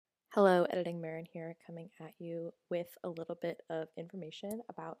Hello, Editing Marin here, coming at you with a little bit of information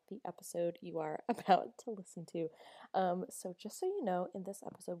about the episode you are about to listen to. So just so you know, in this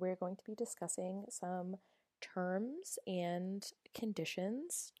episode, we're going to be discussing some terms and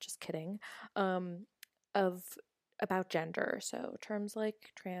conditions, just kidding, of about gender. So terms like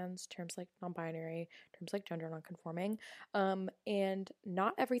trans, terms like non-binary, terms like gender non-conforming, and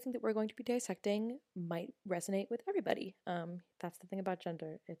not everything that we're going to be dissecting might resonate with everybody. That's the thing about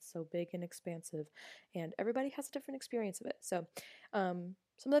gender. It's so big and expansive, and everybody has a different experience of it. So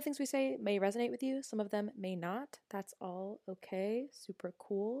some of the things we say may resonate with you, some of them may not. That's all okay. Super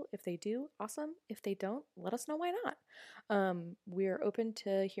cool. If they do, awesome. If they don't, let us know why not. We're open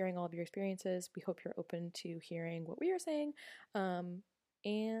to hearing all of your experiences. We hope you're open to hearing what we are saying.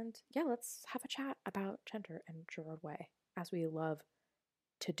 And yeah, let's have a chat about gender and Gerard Way, as we love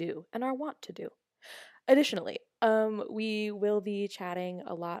to do and are wont to do. Additionally, we will be chatting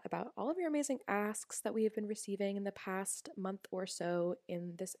a lot about all of your amazing asks that we have been receiving in the past month or so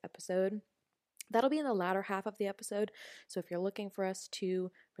in this episode. That'll be in the latter half of the episode, so if you're looking for us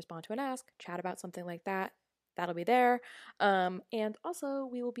to respond to an ask, chat about something like that, that'll be there. And also,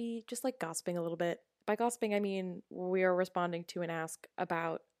 we will be just like gossiping a little bit. By gossiping, I mean we are responding to an ask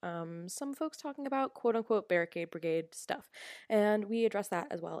about some folks talking about quote-unquote Barricade Brigade stuff, and we address that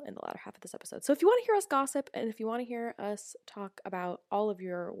as well in the latter half of this episode. So if you want to hear us gossip, and if you want to hear us talk about all of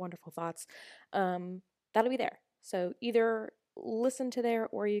your wonderful thoughts, that'll be there. So either listen to there,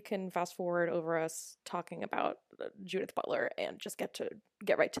 or you can fast forward over us talking about Judith Butler and just get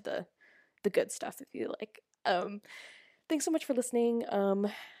right to the good stuff if you like. Thanks so much for listening.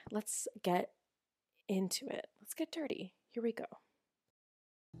 Let's get into it. Let's get dirty. Here we go.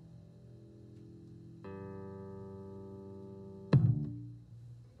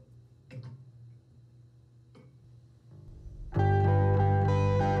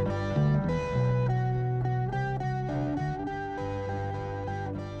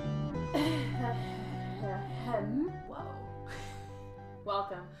 Whoa.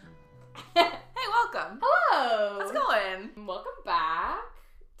 Welcome. Hey, welcome. Hello. How's it going? Welcome back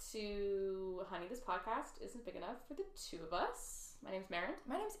to Honey, This Podcast Isn't Big Enough for the Two of Us. My name's Marin.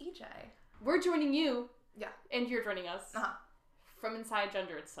 My name's EJ. We're joining you. Yeah. And you're joining us. Uh-huh. From inside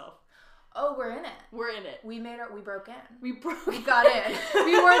gender itself. Oh, we're in it. We're in it. We broke in. We got in.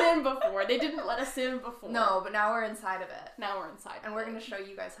 We weren't in before. They didn't let us in before. No, but now we're inside of it. Now we're inside. And we're going to show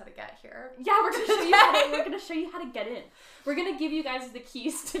you guys how to get here. Yeah, we're going to show you how to get in. We're going to give you guys the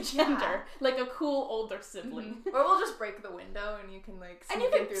keys to gender, like a cool older sibling. Mm-hmm. Or we'll just break the window and you can like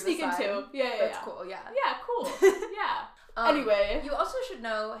sneak in through sneak the side. in too. Yeah, That's cool, yeah. Yeah, cool. Yeah. Anyway. You also should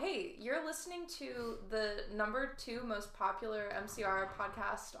know, hey, you're listening to the number 2 most popular MCR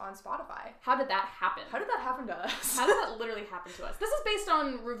podcast on Spotify. How did that happen? How did that happen to us? How did that literally happen to us? This is based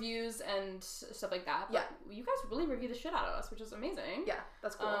on reviews and stuff like that. But yeah. You guys really review the shit out of us, which is amazing. Yeah,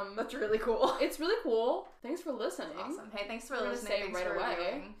 that's cool. That's really cool. It's really cool. Thanks for listening. Awesome. Hey, thanks for We're listening. Thanks right for away.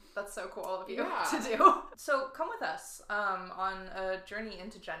 Reviewing. That's so cool of you Yeah. to do. So come with us on a journey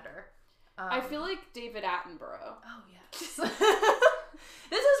into gender. I feel like David Attenborough. Oh, yes.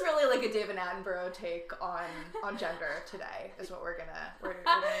 This is really like a David Attenborough take on gender today is what we're gonna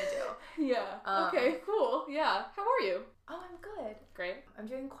do. Yeah. Okay, cool. Yeah. How are you? Oh, I'm good. Great. I'm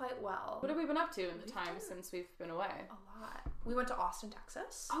doing quite well. What have we been up to in the time since we've been away? A lot. We went to Austin,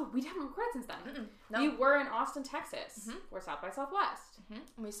 Texas. Oh, we haven't recorded since then. No. We were in Austin, Texas. Mm-hmm. We're South by Southwest.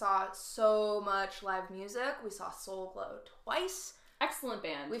 Mm-hmm. We saw so much live music. We saw Soul Glow twice. Excellent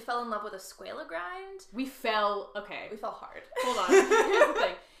band. We fell in love with Escuela Grind. We fell hard. Hold on. Here's the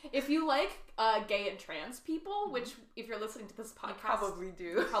thing. If you like gay and trans people, which if you're listening to this podcast,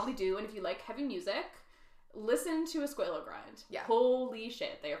 you probably do, and if you like heavy music, listen to Escuela Grind. Yeah. Holy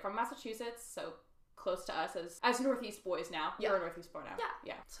shit. They are from Massachusetts, so close to us as Northeast boys now. Yeah. You're a Northeast boy now.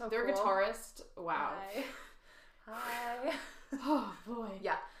 Yeah. So they're a guitarist. Wow. Hi. Oh, boy.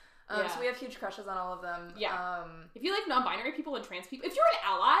 Yeah. So we have huge crushes on all of them. Yeah. If you like non-binary people and trans people, if you're an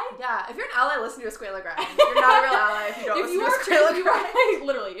ally. Yeah, if you're an ally, listen to Escuela Grind. You're not a real ally if you don't listen to Escuela Grind.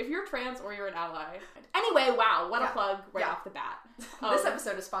 Literally, if you're trans or you're an ally. Anyway, wow, what a plug right off the bat. This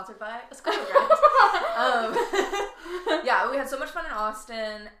episode is sponsored by Escuela Grind. Yeah, we had so much fun in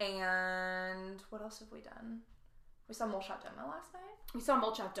Austin, and what else have we done? We saw Molchat Doma last night. We saw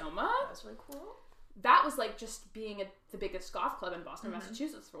Molchat Doma. That was really cool. That was like just being at the biggest goth club in Boston,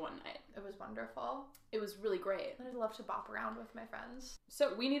 Massachusetts for one night. It was wonderful. It was really great. I'd love to bop around with my friends.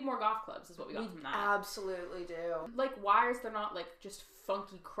 So we need more goth clubs is what we got from that. Absolutely do. Like, why is there not like just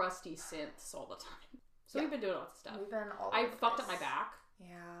funky, crusty synths all the time? So we've been doing lots of stuff. We've been all I fucked up my back.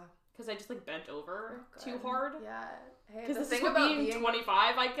 Yeah. because I just like bent over Oh, too good. hard. Yeah. Hey, Because the this thing is what about being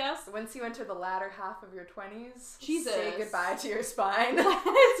 25, I guess. once you enter the latter half of your 20s, Jesus. say goodbye to your spine.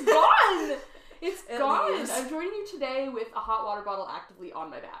 It's gone! It's It gone! leaves. I'm joining you today with a hot water bottle actively on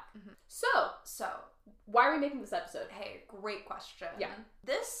my back. Mhm. So, why are we making this episode? hey, great question. Yeah.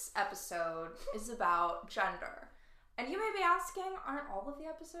 This episode is about gender. And you may be asking, aren't all of the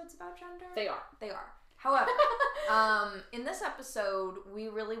episodes about gender? They are. They are. However, in this episode, we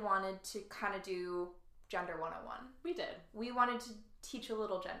really wanted to kind of do Gender 101. We did. We wanted to teach a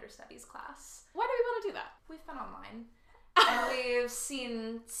little gender studies class. Why do we want to do that? We've been online. And we've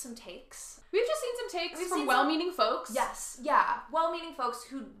seen some takes. We've just seen some takes We've from seen well-meaning folks. Yes, yeah. Well-meaning folks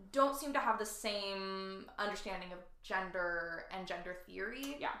who don't seem to have the same understanding of gender and gender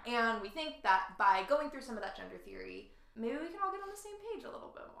theory. Yeah. And we think that by going through some of that gender theory, maybe we can all get on the same page a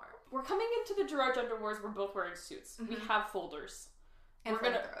little bit more. We're coming into the Gerard Gender Wars. We're both wearing suits. We Mhm. have folders. And We're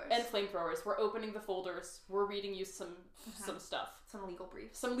gonna flamethrowers. and flamethrowers. We're opening the folders. We're reading you some stuff, Some legal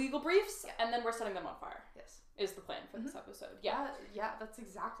briefs. some legal briefs, Yeah. and then we're setting them on fire. Yes. Is the plan for this episode? Yeah. Yeah, that's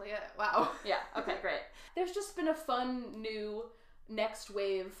exactly it. Wow. Yeah. Okay. Great. There's just been a fun new next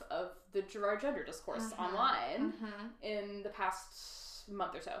wave of the Gerard Gender discourse online Mm-hmm. in the past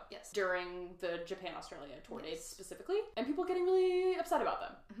month or so. Yes. During the Japan-Australia tour dates Yes. specifically, and people getting really upset about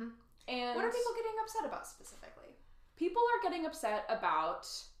them. Mhm. And What are people getting upset about specifically? people are getting upset about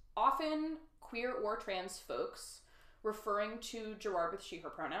often queer or trans folks referring to Gerard with she,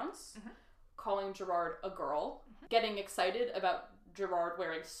 her pronouns, Mhm. calling Gerard a girl, getting excited about Gerard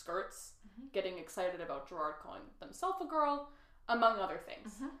wearing skirts, getting excited about Gerard calling themselves a girl, among other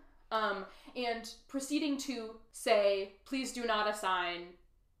things. And proceeding to say, please do not assign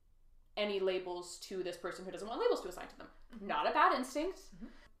any labels to this person who doesn't want labels to assign to them. Not a bad instinct,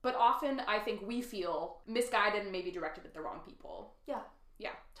 but often I think we feel misguided and maybe directed at the wrong people. Yeah.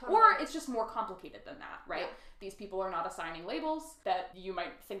 Yeah. Totally. Or it's just more complicated than that, right? Yeah. These people are not assigning labels that you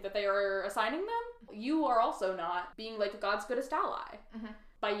might think that they are assigning them. You are also not being like God's goodest ally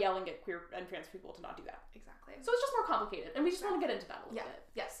by yelling at queer and trans people to not do that. Exactly. So it's just more complicated, and we just want to get into that a little bit.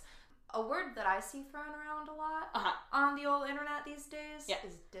 Yes. A word that I see thrown around a lot Uh-huh. on the old internet these days Yeah.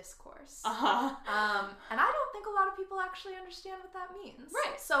 is discourse. Uh-huh. And I don't think a lot of people actually understand what that means.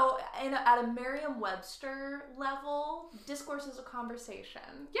 Right. So, at a Merriam-Webster level, discourse is a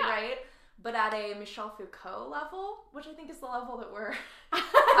conversation. Yeah. Right? But at a Michel Foucault level, which I think is the level that we're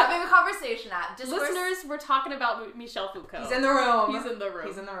having a conversation at, discourse... Listeners, we're talking about Michel Foucault. He's in the room. He's in the room.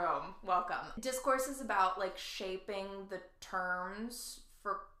 He's in the room. Welcome. Discourse is about, like, shaping the terms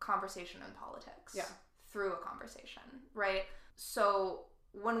for conversation and politics. Yeah. Through a conversation, right? So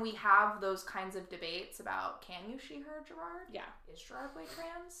when we have those kinds of debates about can you, she, her, Gerard? Yeah. Is Gerard way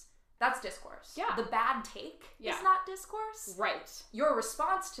trans? That's discourse. Yeah. The bad take Yeah. is not discourse. Right. Your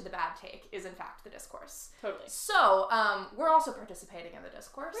response to the bad take is, in fact, the discourse. Totally. So, we're also participating in the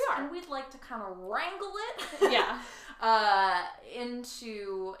discourse. We are. And we'd like to kind of wrangle it Yeah.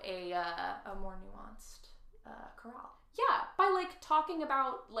 into a more nuanced corral. Yeah, by, like, talking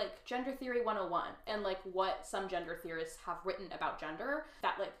about, like, Gender Theory 101 and, like, what some gender theorists have written about gender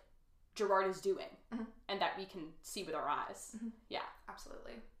that, like, Gerard is doing and that we can see with our eyes. Yeah.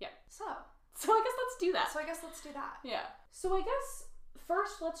 Absolutely. Yeah. So I guess let's do that. I guess let's do that. Yeah. So I guess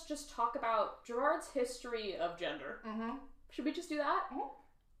first let's just talk about Gerard's history of gender. Mm-hmm. Should we just do that? Mhm.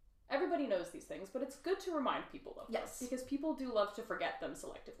 Everybody knows these things, but it's good to remind people of Yes. them because people do love to forget them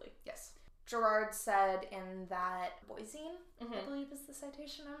selectively. Yes. Gerard said in that Boyzine, I Mhm. believe is the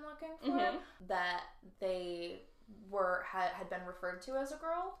citation I'm looking for, Mhm. that they had been referred to as a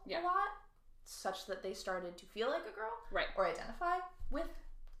girl Yeah. a lot, such that they started to feel like a girl, Right. or identify with.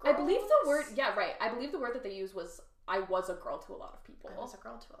 I believe the word, girls. yeah, right. I believe the word that they used was I was a girl to a lot of people. I was a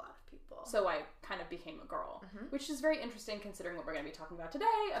girl to a lot of people. So I kind of became a girl, Mhm. which is very interesting considering what we're going to be talking about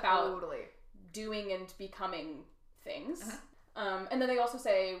today about totally. doing and becoming things. Mhm. And then they also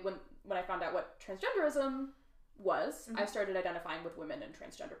say when I found out what transgenderism was, I started identifying with women and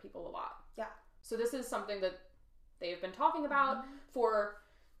transgender people a lot. Yeah. So this is something that they've been talking about for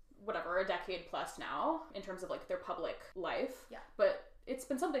whatever, a decade plus now in terms of like their public life. Yeah. But it's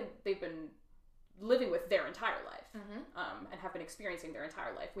been something they've been living with their entire life Mm-hmm. and have been experiencing their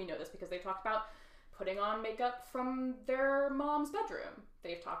entire life. We know this because they've talked about putting on makeup from their mom's bedroom.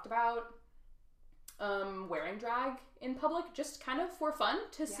 They've talked about wearing drag in public just kind of for fun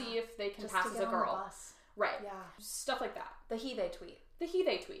to see if they can Just pass to as get a on the girl. bus. Right. Yeah. Stuff like that. The he, they tweet. The he,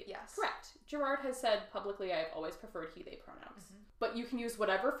 they tweet. Yes. Correct. Gerard has said publicly, I've always preferred he, they pronouns. But you can use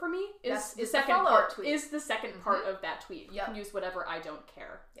whatever for me That's- is the is the second follow-up part. tweet. Is the second part of that tweet. You Yep. can use whatever I don't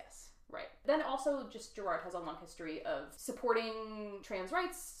care. Yes. Right. Then also just Gerard has a long history of supporting trans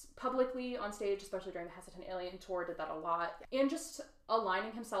rights publicly on stage, especially during the Hesitant Alien tour, did that a lot. And just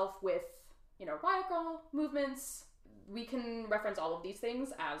aligning himself with, Riot Grrrl movements. We can reference all of these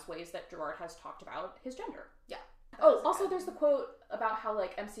things as ways that Gerard has talked about his gender. Yeah. Oh, also there's the quote about how,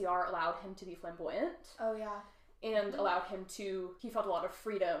 MCR allowed him to be flamboyant. Oh, yeah. And allowed him he felt a lot of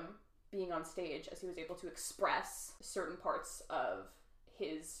freedom being on stage as he was able to express certain parts of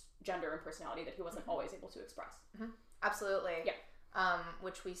his gender and personality that he wasn't always able to express. Mm-hmm. Absolutely. Yeah.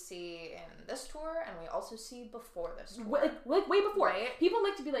 Which we see in this tour, and we also see before this tour. Way before. Right? People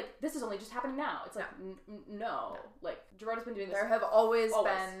like to be like, this is only just happening now. It's like, no. Gerard has been doing this. There have always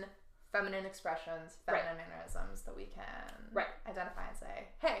been feminine expressions, feminine mannerisms that we can identify and say,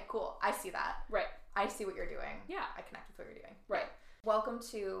 hey, cool, I see that. Right. I see what you're doing. Yeah. I connect with what you're doing. Right. Welcome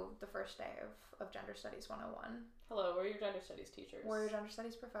to the first day of Gender Studies 101. Hello, we're your gender studies teachers. We're your gender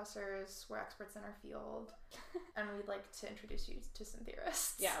studies professors. We're experts in our field. And we'd like to introduce you to some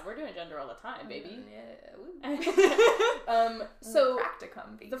theorists. Yeah, we're doing gender all the time, baby. Yeah. So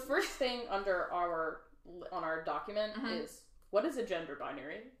Practicum, baby. The first thing on our document is, what is a gender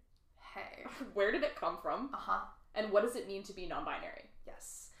binary? Hey. Where did it come from? Uh-huh. And what does it mean to be non-binary?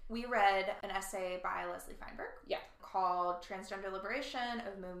 Yes. We read an essay by Leslie Feinberg. Yeah. Called Transgender Liberation,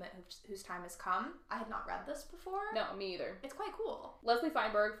 a Movement Whose Time Has Come. I had not read this before. No, me either. It's quite cool. Leslie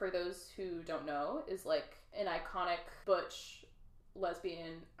Feinberg, for those who don't know, is an iconic butch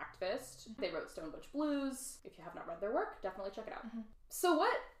lesbian activist. They wrote Stone Butch Blues. If you have not read their work, definitely check it out. So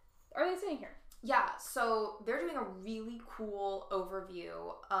what are they saying here? Yeah, so they're doing a really cool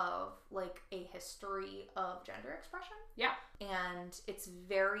overview of a history of gender expression. Yeah. And it's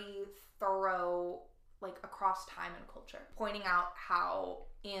very thorough, across time and culture, pointing out how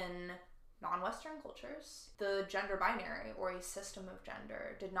in non-Western cultures, the gender binary or a system of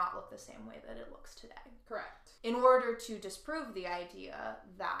gender did not look the same way that it looks today. Correct. In order to disprove the idea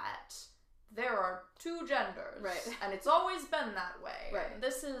that there are two genders, right, and it's always been that way. Right. And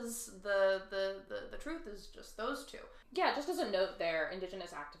this is the truth is just those two. Yeah, just as a note there,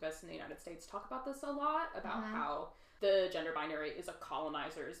 Indigenous activists in the United States talk about this a lot, about how the gender binary is a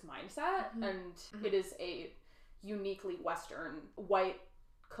colonizer's mindset, and it is a uniquely Western, white,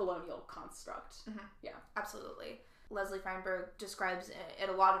 colonial construct. Yeah. Absolutely. Leslie Feinberg describes at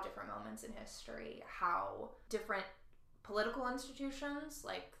a lot of different moments in history how different political institutions,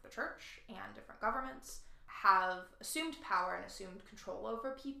 like the church and different governments, have assumed power and assumed control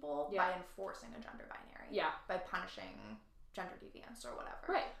over people by enforcing a gender binary. Yeah. By punishing gender deviance or whatever.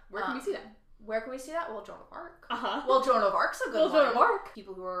 Right. Where can we see that? Where can we see that? Well, Joan of Arc. Uh-huh. Well, Joan of Arc's a good one. Joan of Arc.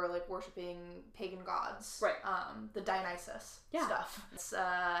 People who are worshipping pagan gods. Right. The Dionysus stuff. It's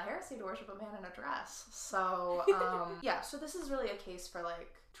heresy to worship a man in a dress. So, so this is really a case for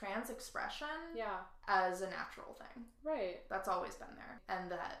trans expression as a natural thing. Right. That's always been there.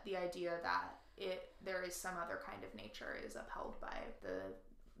 And that the idea that there is some other kind of nature is upheld by the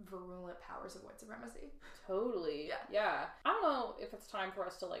virulent powers of white supremacy. Totally. Yeah. I don't know if it's time for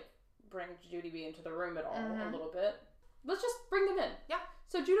us to bring Judy B into the room at all a little bit. Let's just bring them in. Yeah.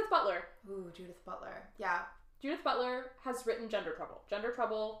 So Judith Butler. Ooh, Judith Butler. Yeah. Judith Butler has written Gender Trouble. Gender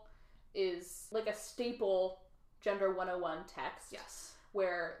Trouble is a staple Gender 101 text. Yes.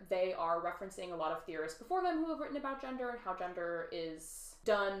 Where they are referencing a lot of theorists before them who have written about gender and how gender is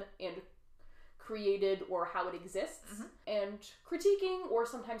done and created or how it exists, and critiquing or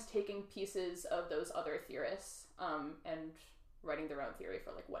sometimes taking pieces of those other theorists and writing their own theory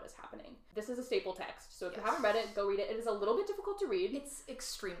for what is happening. This is a staple text, so if you haven't read it, go read it. It is a little bit difficult to read. It's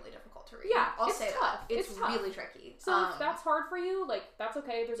extremely difficult to read. Yeah, I'll it's say tough. that. It's tough. really tricky. So if that's hard for you, that's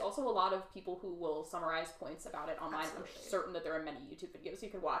okay. There's also a lot of people who will summarize points about it online. Absolutely. I'm certain that there are many YouTube videos you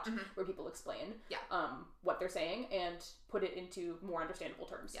can watch where people explain what they're saying and put it into more understandable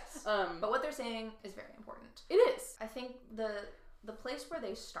terms. Yes. But what they're saying is very important. It is. I think the place where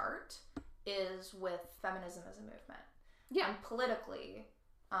they start is with feminism as a movement. Yeah. And politically,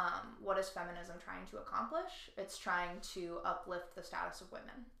 what is feminism trying to accomplish? It's trying to uplift the status of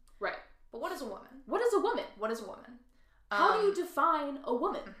women. Right. But what is a woman? What is a woman? What is a woman? How do you define a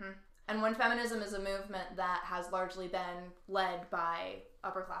woman? And when feminism is a movement that has largely been led by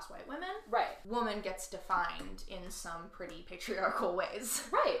upper-class white women, woman gets defined in some pretty patriarchal ways.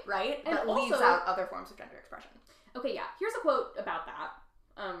 Right? And that also leaves out other forms of gender expression. Okay, yeah. Here's a quote about that.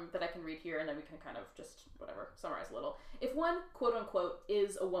 That I can read here, and then we can kind of just, summarize a little. If one, quote-unquote,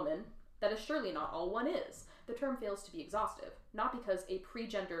 is a woman, that is surely not all one is. The term fails to be exhaustive, not because a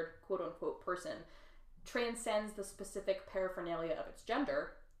pre-gendered, quote-unquote, person transcends the specific paraphernalia of its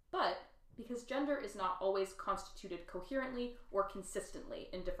gender, but because gender is not always constituted coherently or consistently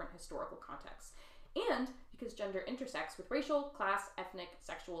in different historical contexts. and because gender intersects with racial, class, ethnic,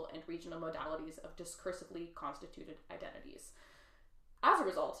 sexual, and regional modalities of discursively constituted identities. As a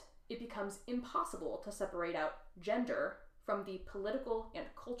result, it becomes impossible to separate out gender from the political and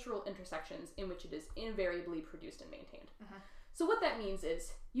cultural intersections in which it is invariably produced and maintained. Mm-hmm. So what that means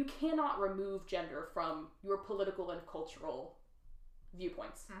is you cannot remove gender from your political and cultural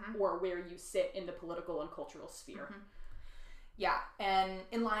viewpoints, or where you sit in the political and cultural sphere. Yeah, and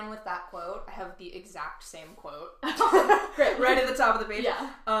in line with that quote, I have the exact same quote. Great. Right at the top of the page.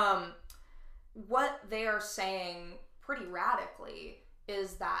 Yeah. What they are saying pretty radically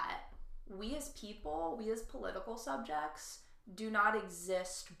is that we as people, we as political subjects, do not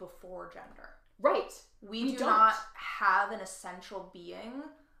exist before gender. Right. We do not have an essential being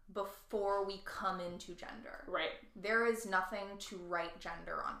before we come into gender. Right. There is nothing to write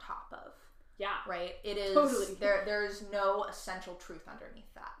gender on top of. Yeah. Right? It is totally. There's no essential truth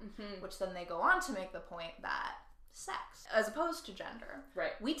underneath that. Which then they go on to make the point that sex, as opposed to gender.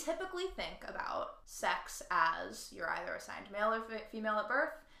 Right. We typically think about sex as you're either assigned male or female at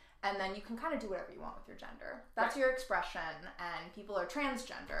birth, and then you can kind of do whatever you want with your gender. That's your expression, and people are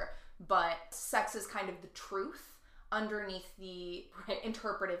transgender, but sex is kind of the truth underneath the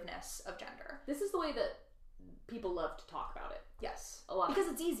interpretiveness of gender. This is the way that people love to talk about it. Yes. A lot. Because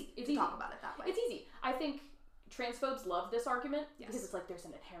it's easy to talk about it that way. It's easy. I think transphobes love this argument because it's like there's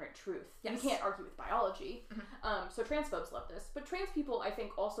an inherent truth. You can't argue with biology. So transphobes love this. But trans people, I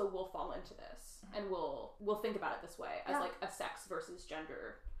think, also will fall into this and will think about it this way as like a sex versus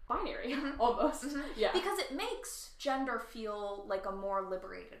gender binary, almost. Yeah. Because it makes gender feel like a more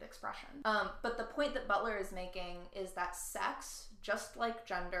liberated expression. But the point that Butler is making is that sex, just like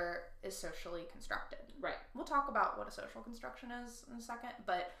gender, is socially constructed. Right. We'll talk about what a social construction is in a second,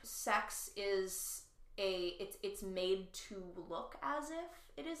 but sex is it's made to look as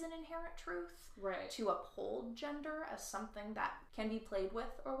if it is an inherent truth. Right. To uphold gender as something that can be played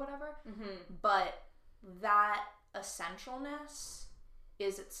with or whatever. But that essentialness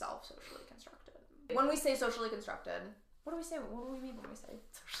is itself socially constructed. When we say socially constructed, what do we say? What do we mean when we say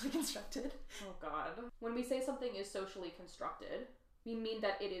socially constructed? Oh God. When we say something is socially constructed, we mean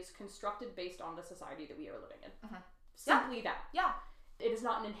that it is constructed based on the society that we are living in. Simply that. Yeah. It is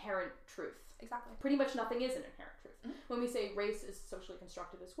not an inherent truth. Exactly. Pretty much nothing is an inherent truth. When we say race is socially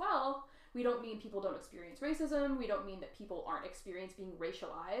constructed as well, we don't mean people don't experience racism. We don't mean that people aren't experienced being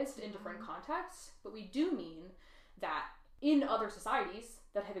racialized in different contexts. But we do mean that in other societies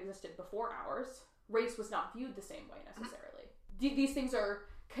that have existed before ours, race was not viewed the same way necessarily. These things are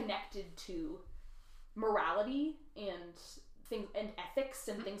connected to morality and things and ethics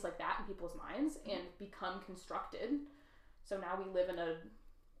and things like that in people's minds and become constructed. So now we live in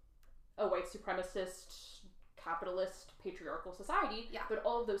a white supremacist, capitalist, patriarchal society, but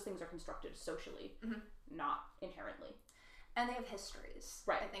all of those things are constructed socially, not inherently. And they have histories.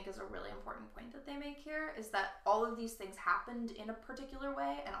 Right. I think is a really important point that they make here, is that all of these things happened in a particular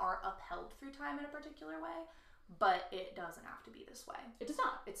way and are upheld through time in a particular way, but it doesn't have to be this way. It does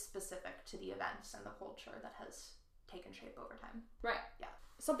not. It's specific to the events and the culture that has taken shape over time. Right. Yeah.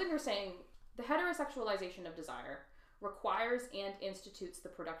 Something you're saying, the heterosexualization of desire requires and institutes the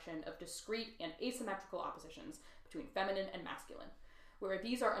production of discrete and asymmetrical oppositions between feminine and masculine, where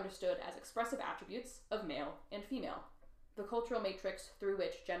these are understood as expressive attributes of male and female. The cultural matrix through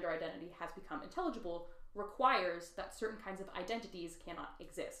which gender identity has become intelligible requires that certain kinds of identities cannot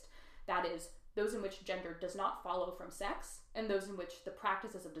exist. That is, those in which gender does not follow from sex, and those in which the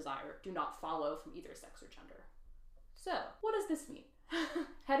practices of desire do not follow from either sex or gender. So, what does this mean?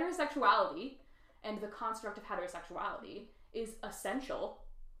 Heterosexuality and the construct of heterosexuality is essential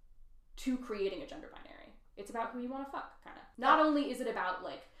to creating a gender binary. It's about who you want to fuck, kind of. Not only is it about,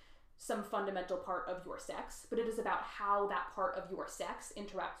 like, some fundamental part of your sex, but it is about how that part of your sex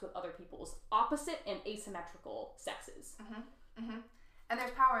interacts with other people's opposite and asymmetrical sexes. And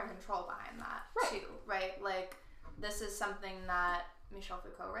there's power and control behind that, too, right? Like, this is something that Michel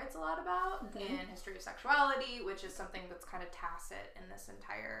Foucault writes a lot about in History of Sexuality, which is something that's kind of tacit in this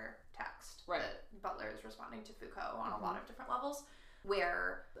entire text. Right. That Butler is responding to Foucault on a lot of different levels,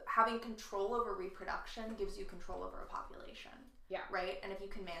 where having control over reproduction gives you control over a population. Yeah. Right? And if you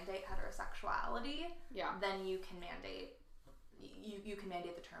can mandate heterosexuality, then you can mandate you can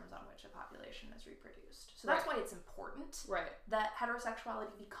mandate the terms on which a population is reproduced. So that's why it's important that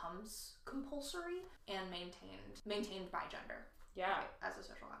heterosexuality becomes compulsory and maintained by gender. Yeah. Right, as a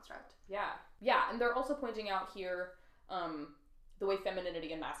social construct. Yeah. Yeah, and they're also pointing out here the way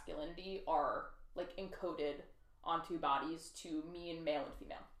femininity and masculinity are, like, encoded onto bodies to mean male and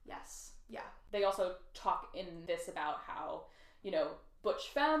female. Yes. Yeah. They also talk in this about how, you know, butch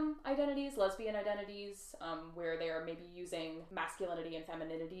femme identities, lesbian identities, where they are maybe using masculinity and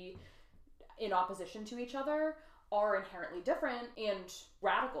femininity in opposition to each other, are inherently different and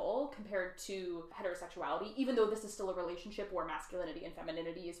radical compared to heterosexuality. Even though this is still a relationship where masculinity and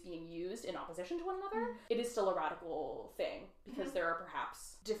femininity is being used in opposition to one another, it is still a radical thing because there are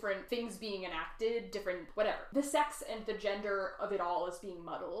perhaps different things being enacted, different whatever. The sex and the gender of it all is being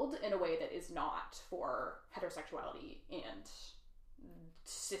muddled in a way that is not for heterosexuality and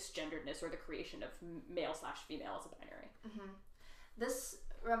cisgenderedness or the creation of male/female as a binary. This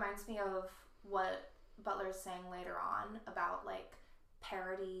reminds me of what Butler is saying later on about like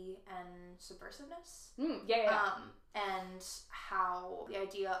parody and subversiveness. And how the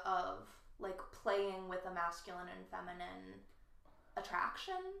idea of like playing with a masculine and feminine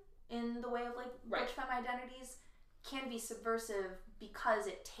attraction in the way of like butch femme identities can be subversive because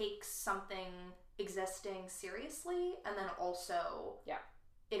it takes something existing seriously and then also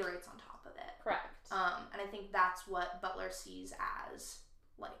iterates on top of it. Correct. And I think that's what Butler sees as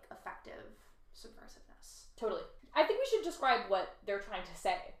like effective subversiveness. Totally. I think we should describe what they're trying to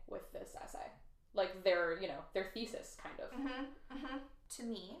say with this essay. Like their thesis, kind of. To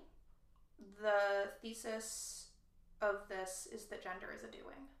me, the thesis of this is that gender is a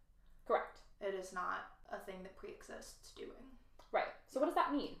doing. Correct. It is not a thing that pre-exists doing. Right. So what does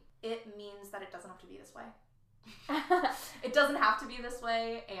that mean? It means that it doesn't have to be this way. It doesn't have to be this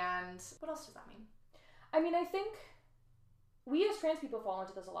way, and what else does that mean? I mean, I think we as trans people fall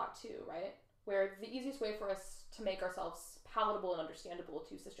into this a lot too, right? Where the easiest way for us to make ourselves palatable and understandable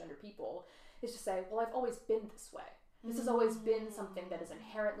to cisgender people is to say, well, I've always been this way. This has always been something that is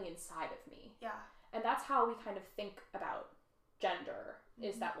inherently inside of me. Yeah. And that's how we kind of think about gender,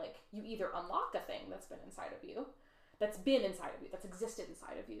 is that like you either unlock a thing that's been inside of you, that's existed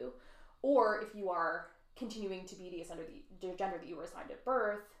inside of you, or if you are continuing to be the gender that you were assigned at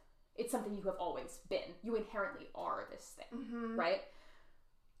birth, it's something you have always been. You inherently are this thing, right?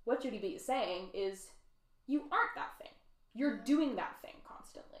 What Judy B is saying is you aren't that thing. You're doing that thing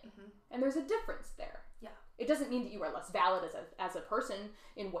constantly. And there's a difference there. Yeah. It doesn't mean that you are less valid as a person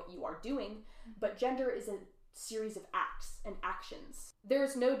in what you are doing, but gender is a series of acts and actions.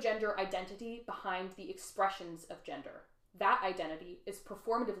 There's no gender identity behind the expressions of gender. That identity is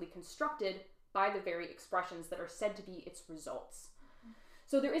performatively constructed by the very expressions that are said to be its results.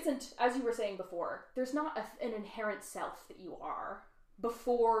 So there isn't, as you were saying before, there's not an inherent self that you are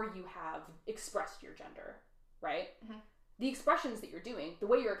before you have expressed your gender, right? The expressions that you're doing, the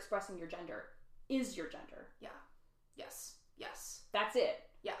way you're expressing your gender, is your gender. Yeah. Yes. That's it.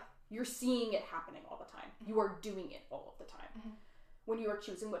 Yeah. You're seeing it happening all the time. You are doing it all of the time. When you are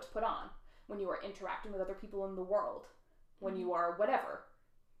choosing what to put on, when you are interacting with other people in the world, when you are whatever,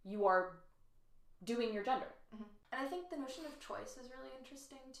 you are doing your gender. And I think the notion of choice is really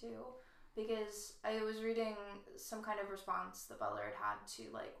interesting too, because I was reading some kind of response that Butler had to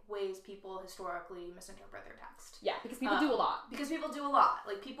like ways people historically misinterpret their text. Yeah, because people do a lot.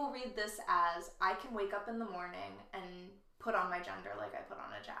 Like people read this as I can wake up in the morning and put on my gender like I put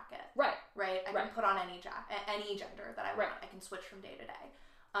on a jacket. Right. I can put on any gender that I want. I can switch from day to day.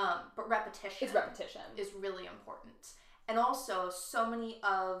 But repetition is really important. And also, so many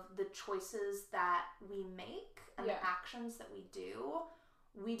of the choices that we make and the actions that we do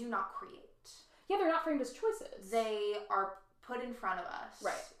not create. Yeah, they're not framed as choices. They are put in front of us.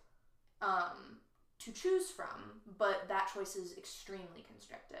 To choose from, but that choice is extremely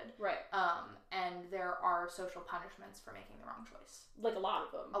constricted. And there are social punishments for making the wrong choice. Like a lot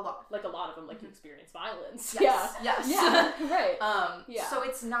of them. Like you experience violence. Yes. Yeah. So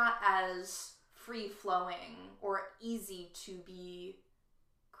it's not as free-flowing or easy to be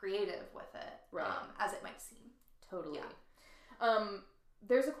creative with it as it might seem. Totally. Yeah.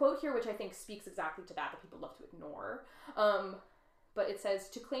 There's a quote here which I think speaks exactly to that people love to ignore. But it says,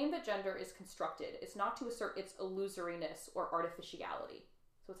 to claim that gender is constructed is not to assert its illusoriness or artificiality.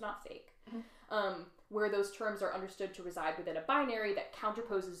 So it's not fake. Where those terms are understood to reside within a binary that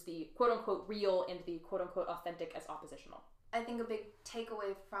counterposes the quote-unquote real and the quote-unquote authentic as oppositional. I think a big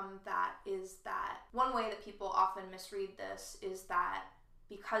takeaway from that is that one way that people often misread this is that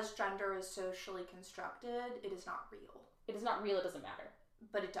because gender is socially constructed, it is not real. It is not real, it doesn't matter.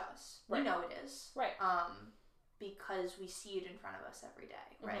 But it does. We know it is. Because we see it in front of us every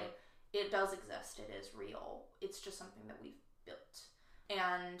day, right? It does exist. It is real. It's just something that we've built.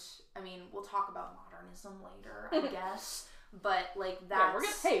 And, I mean, we'll talk about modernism later, I guess. But, like,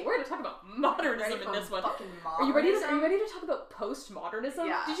 that's... Yeah, we're gonna talk about modernism in this one. Are you ready to talk about postmodernism?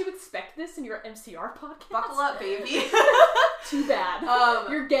 Yeah. Did you expect this in your MCR podcast? Buckle up, baby. Too bad.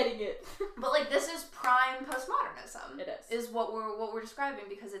 You're getting it. But like this is prime postmodernism. It is. Is what we're describing,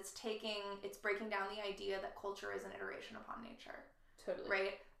 because it's breaking down the idea that culture is an iteration upon nature. Totally.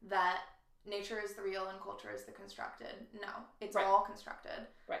 Right? That nature is the real and culture is the constructed. No, it's Right. all constructed.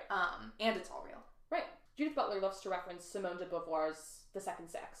 Right. And it's all real. Right. Judith Butler loves to reference Simone de Beauvoir's The Second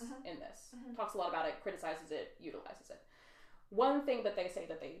Sex in this. Talks a lot about it, criticizes it, utilizes it. One thing that they say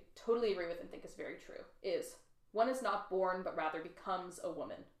that they totally agree with and think is very true is, one is not born but rather becomes a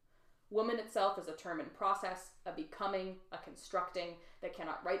woman. Woman itself is a term in process, a becoming, a constructing that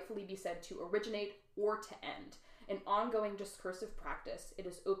cannot rightfully be said to originate or to end. An ongoing discursive practice, it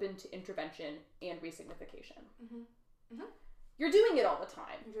is open to intervention and resignification. You're doing it all the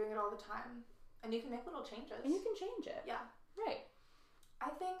time. You're doing it all the time. And you can make little changes. And you can change it. Yeah. Right. I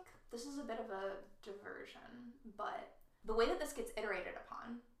think this is a bit of a diversion, but the way that this gets iterated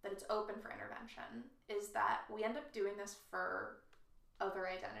upon, that it's open for intervention, is that we end up doing this for other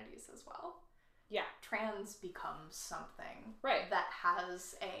identities as well. Yeah. Trans becomes something Right. that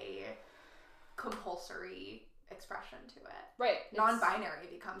has a compulsory expression to it. Right. Non-binary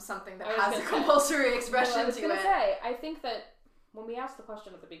becomes something that I was has a gonna say. compulsory expression Well, I was to gonna it. say, I think that when we asked the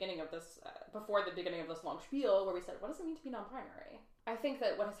question at the beginning of this, before the beginning of this long spiel, where we said, what does it mean to be non-binary? I think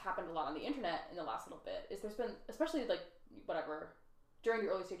that what has happened a lot on the internet in the last little bit is there's been, especially like, whatever, during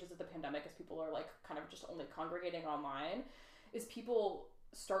the early stages of the pandemic, as people are like kind of just only congregating online, is people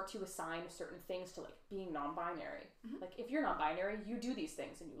start to assign certain things to like being non-binary. Like, if you're non-binary, you do these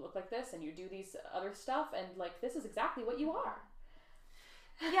things and you look like this and you do these other stuff, and like, this is exactly what you are.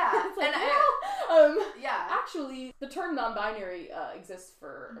 Yeah. It's like, and yeah. Actually, the term non-binary exists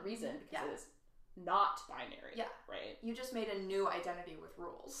for a reason, because it is not binary. Yeah. Right? you just made a new identity with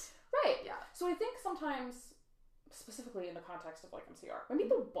rules. Right. Yeah. So I think sometimes, specifically in the context of like MCR, when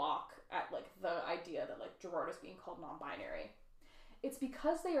people balk at like the idea that like Gerard is being called non-binary, it's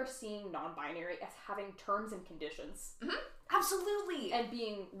because they are seeing non-binary as having terms and conditions. Absolutely. And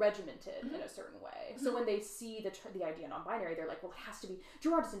being regimented in a certain way. So when they see the idea non-binary, they're like, well, it has to be,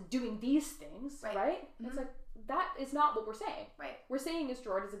 Gerard isn't doing these things, right? And it's like, that is not what we're saying. Right. We're saying is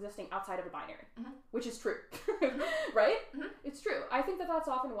Gerard is existing outside of a binary, which is true, right? It's true. I think that that's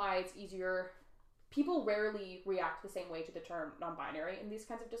often why it's easier. People rarely react the same way to the term non-binary in these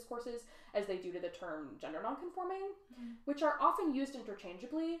kinds of discourses as they do to the term gender non-conforming, which are often used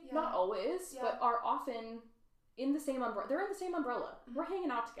interchangeably, not always, but are often in the same umbrella. They're in the same umbrella. We're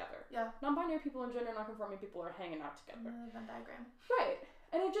hanging out together. Yeah. Non-binary people and gender non-conforming people are hanging out together. Venn diagram. Right.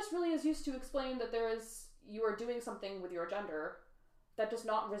 And it just really is used to explain that you are doing something with your gender that does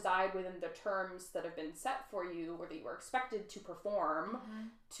not reside within the terms that have been set for you, or that you are expected to perform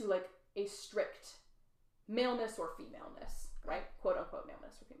to like a strict maleness or femaleness, right? Quote unquote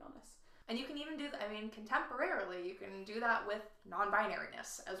maleness or femaleness. And you can even do that, contemporarily, you can do that with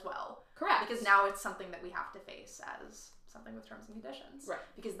non-binariness as well. Correct. Because now it's something that we have to face as something with terms and conditions. Right.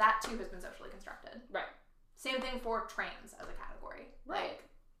 Because that too has been socially constructed. Right. Same thing for trans as a category. Right. Like,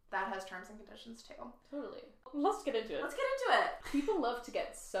 that has terms and conditions too. Totally. Let's get into it. Let's get into it. People love to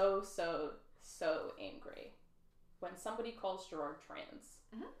get so angry when somebody calls Gerard trans.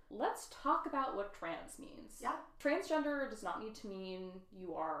 Let's talk about what trans means. Yeah. Transgender does not need to mean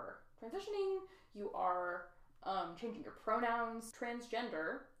you are transitioning, you are changing your pronouns.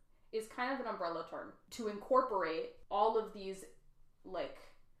 Transgender is kind of an umbrella term to incorporate all of these like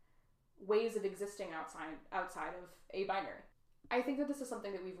ways of existing outside of a binary. I think that this is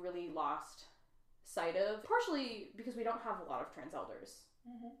something that we've really lost sight of, partially because we don't have a lot of trans elders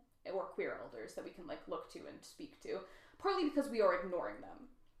or queer elders that we can like look to and speak to, partly because we are ignoring them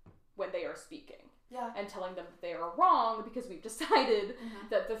when they are speaking. Yeah. And telling them that they are wrong because we've decided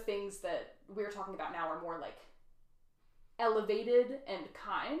that the things that we're talking about now are more like elevated and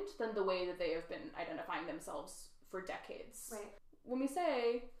kind than the way that they have been identifying themselves for decades. Right. When we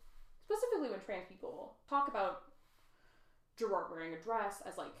say, specifically when trans people talk about Gerard wearing a dress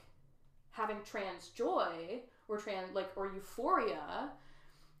as like having trans joy or or euphoria,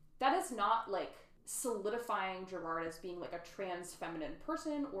 that is not like solidifying Gerard as being like a trans feminine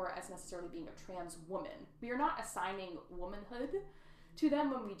person or as necessarily being a trans woman. We are not assigning womanhood to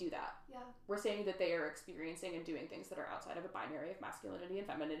them when we do that. Yeah. We're saying that they are experiencing and doing things that are outside of a binary of masculinity and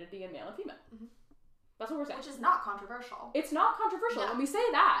femininity and male and female. That's what we're saying. Which is not controversial. It's not controversial. Yeah. When we say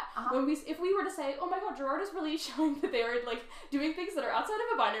that, if we were to say, oh my god, Gerard is really showing that they are like doing things that are outside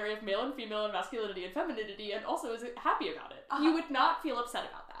of a binary of male and female and masculinity and femininity and also is happy about it, you would not feel upset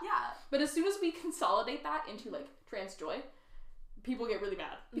about that. Yeah. But as soon as we consolidate that into like trans joy, people get really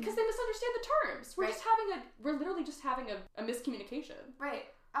mad because they misunderstand the terms. We're literally just having a miscommunication. Right.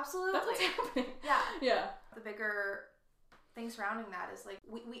 Absolutely. That's what's happening. Yeah. Yeah. The bigger thing surrounding that is, like,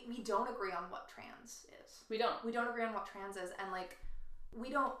 we don't agree on what trans is. We don't. We don't agree on what trans is, and, like, we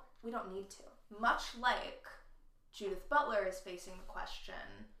don't need to. Much like Judith Butler is facing the question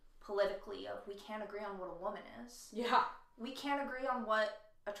politically of, we can't agree on what a woman is. Yeah. We can't agree on what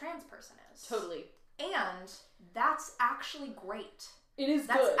a trans person is. Totally. And that's actually great. It is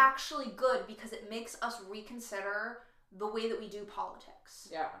That's good. actually good because it makes us reconsider the way that we do politics.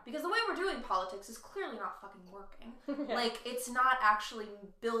 Yeah. Because the way we're doing politics is clearly not fucking working. Yeah. Like, it's not actually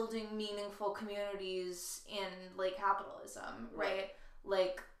building meaningful communities in, like, capitalism, right?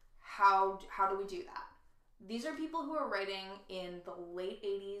 Like, how do we do that? These are people who are writing in the late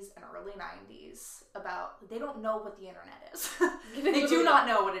 80s and early 90s about, they don't know what the internet is. They do not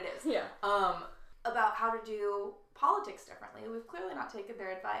know what it is. Yeah. About how to do politics differently. We've clearly not taken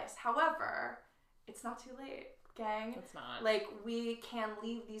their advice. However, it's not too late, gang. It's not. Like, we can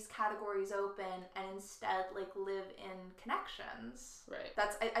leave these categories open and instead, like, live in connections. Right.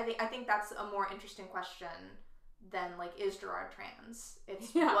 That's I think that's a more interesting question than, like, is Gerard trans?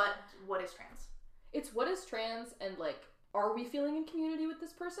 It's what is trans? It's what is trans, and, like, are we feeling in community with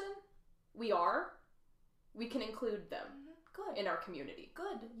this person? We are. We can include them. Good. In our community.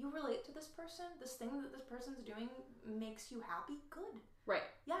 Good. You relate to this person? This thing that this person's doing makes you happy? Good. Right.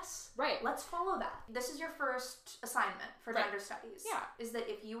 Yes. Right. Let's follow that. This is your first assignment for gender studies. Yeah. Is that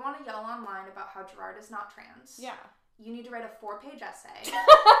if you want to yell online about how Gerard is not trans, Yeah. you need to write a 4-page essay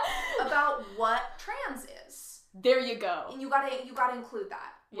about what trans is. There you go. And you gotta include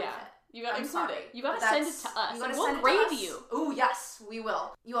that with it. You gotta I'm include sorry, it. You gotta but send it to us. You gotta and we'll send it grade to us. you. Oh yes, we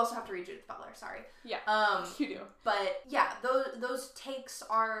will. You also have to read Judith Butler. Sorry. Yeah. You do. But yeah, those takes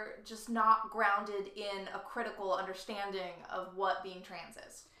are just not grounded in a critical understanding of what being trans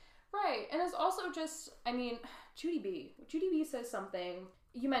is. Right, and it's also just, I mean, Judy B says something.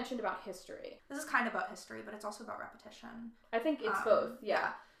 You mentioned about history. This is kind of about history, but it's also about repetition. I think it's both.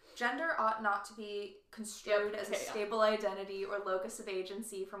 Yeah. Gender ought not to be construed as a stable identity or locus of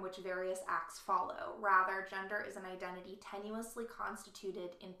agency from which various acts follow. Rather, gender is an identity tenuously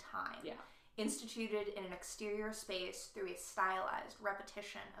constituted in time, instituted in an exterior space through a stylized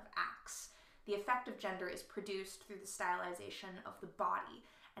repetition of acts. The effect of gender is produced through the stylization of the body,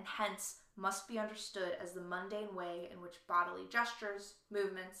 and hence must be understood as the mundane way in which bodily gestures,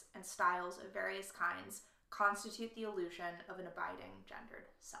 movements, and styles of various kinds constitute the illusion of an abiding gendered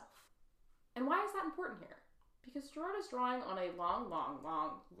self. And why is that important here? Because Gerard is drawing on a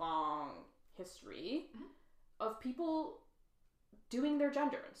long history of people doing their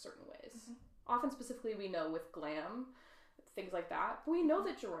gender in certain ways. Often, specifically, we know with glam, things like that. But we know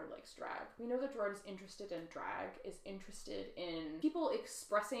that Gerard likes drag. We know that Gerard is interested in drag, is interested in people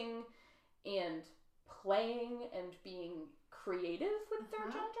expressing and playing and being creative with their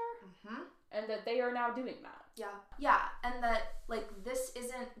gender. And that they are now doing that. Yeah, and that, like, this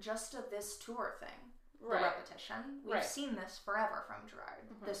isn't just a this tour thing. The repetition. We've seen this forever from Gerard.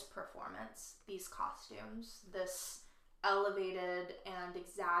 This performance, these costumes, this elevated and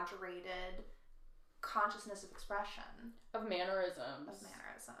exaggerated consciousness of expression. Of mannerisms.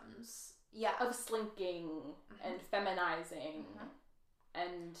 Yeah. Of slinking and feminizing.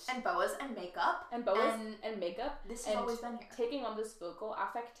 And boas and makeup. And boas and makeup. This has always been here. Taking on this vocal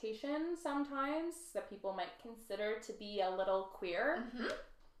affectation sometimes that people might consider to be a little queer.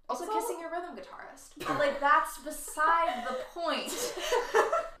 Also kissing your rhythm guitarist. But, like, that's beside the point.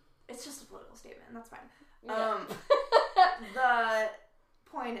 It's just a political statement. That's fine. Yeah. The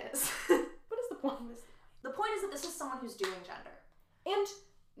point is... What is the point? The point is that this is someone who's doing gender. And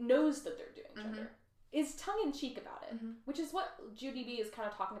knows that they're doing gender. Is tongue-in-cheek about it, which is what Judy B is kind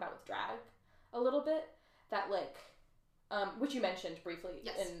of talking about with drag a little bit. That, like, which you mentioned briefly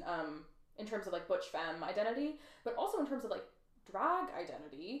in terms of, like, butch femme identity, but also in terms of, like, drag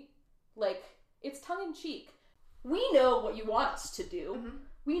identity. Like, it's tongue-in-cheek. We know what you want us to do.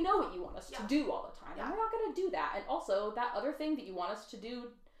 We know what you want us to do all the time, and we're not going to do that. And also, that other thing that you want us to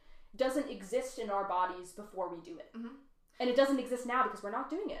do doesn't exist in our bodies before we do it. And it doesn't exist now because we're not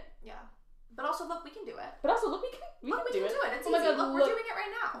doing it. Yeah. But also, look, we can do it. But also, look, we can do it. It's easy. God, look, we're doing it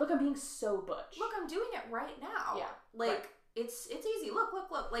right now. Look, I'm being so butch. Look, I'm doing it right now. Yeah. Like, it's easy. Look.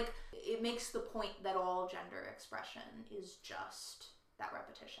 Like, it makes the point that all gender expression is just that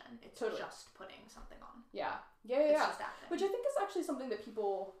repetition. It's just putting something on. Yeah. It's just acting. Which I think is actually something that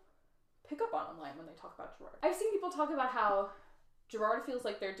people pick up on online when they talk about Gerard. I've seen people talk about how Gerard feels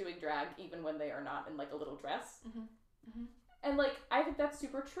like they're doing drag even when they are not in, like, a little dress. And, like, I think that's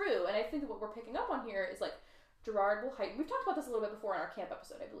super true. And I think that what we're picking up on here is, like, Gerard will heighten... We've talked about this a little bit before in our camp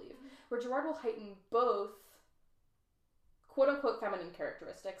episode, I believe. Where Gerard will heighten both quote-unquote feminine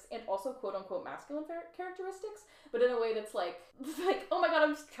characteristics and also quote-unquote masculine characteristics, but in a way that's like, oh my god,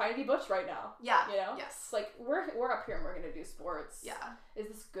 I'm just trying to be butch right now. Yeah. You know? Yes. Like, we're up here and we're gonna do sports. Yeah. Is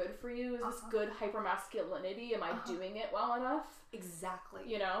this good for you? Is this good hypermasculinity? Am I doing it well enough? Exactly.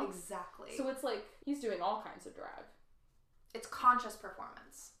 You know? Exactly. So it's like, he's doing all kinds of drag. It's conscious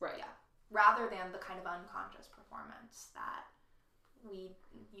performance. Right. Yeah. Rather than the kind of unconscious performance that we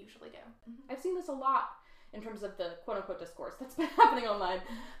usually do. I've seen this a lot in terms of the quote-unquote discourse that's been happening online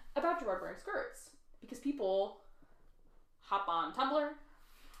about Gerard wearing skirts. Because people hop on Tumblr,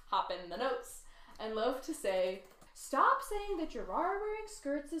 hop in the notes, and love to say, stop saying that Gerard wearing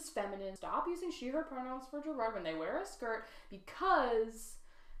skirts is feminine. Stop using she, her pronouns for Gerard when they wear a skirt, because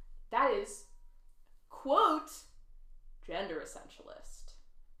that is, quote, gender essentialist.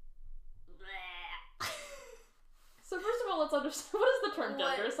 So first of all, let's understand, what does the term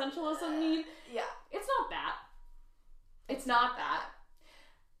gender essentialism mean? Yeah. It's not that. It's not that.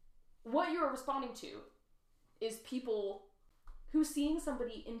 What you're responding to is people who, seeing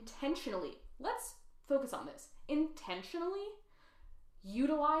somebody intentionally, let's focus on this, intentionally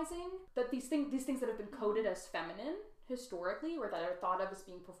utilizing that these things that have been coded as feminine historically, or that are thought of as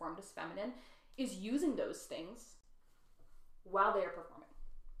being performed as feminine, is using those things while they are performing.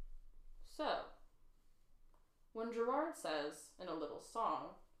 So, when Gerard says in a little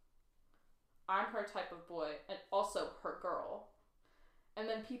song, I'm her type of boy and also her girl, and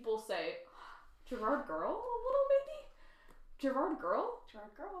then people say, Gerard girl? A little maybe? Gerard girl?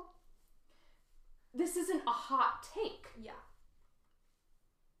 Gerard girl. This isn't a hot take. Yeah.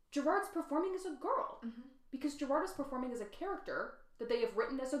 Gerard's performing as a girl. Because Gerard is performing as a character that they have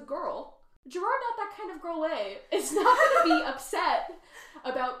written as a girl. Gerard, not that kind of girl is not going to be upset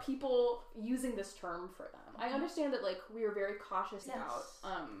about people using this term for them. I understand that, like, we are very cautious about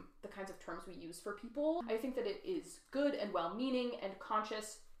the kinds of terms we use for people. I think that it is good and well-meaning and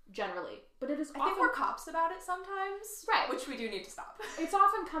conscious generally, but it is often... I think we're cops about it sometimes. Right. Which we do need to stop. It's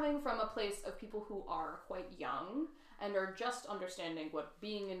often coming from a place of people who are quite young and are just understanding what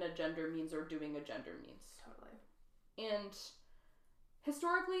being in a gender means or doing a gender means. Totally. And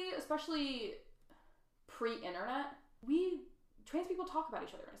historically, especially pre-internet, trans people talk about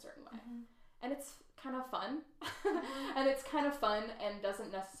each other in a certain way. And it's kind of fun. And it's kind of fun and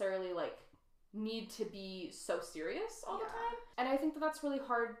doesn't necessarily, like, need to be so serious all the time. And I think that that's really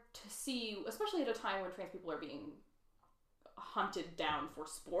hard to see, especially at a time when trans people are being hunted down for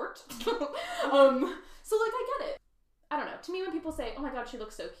sport. So, like, I get it. I don't know. To me, when people say, oh my god, she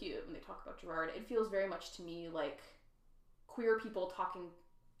looks so cute, when they talk about Gerard, it feels very much to me like queer people talking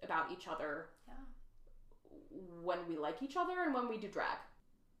about each other when we like each other and when we do drag.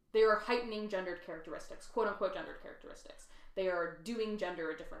 They are heightening gendered characteristics, quote-unquote gendered characteristics. They are doing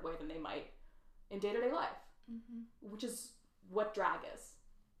gender a different way than they might in day-to-day life, which is what drag is.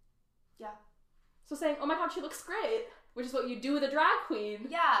 Yeah. So saying, oh my god, she looks great, which is what you do with a drag queen,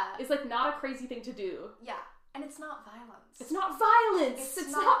 is, like, not a crazy thing to do. Yeah. And it's not violence. It's not violence!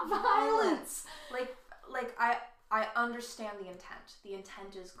 It's not violence! Like, I understand the intent. The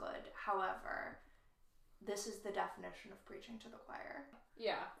intent is good. However, this is the definition of preaching to the choir.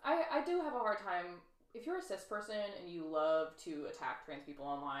 Yeah. I do have a hard time. If you're a cis person and you love to attack trans people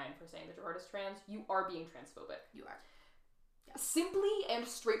online for saying that Gerard is trans, you are being transphobic. You are. Yeah. Simply and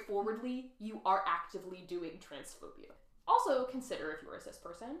straightforwardly, you are actively doing transphobia. Also, consider if you're a cis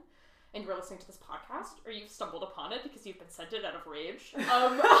person and you're listening to this podcast, or you've stumbled upon it because you've been sent it out of rage.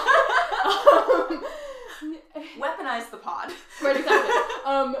 Weaponize the pod. Right, exactly.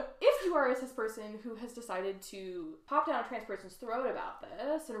 If you are a cis person who has decided to pop down a trans person's throat about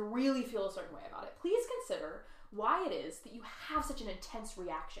this and really feel a certain way about it, please consider why it is that you have such an intense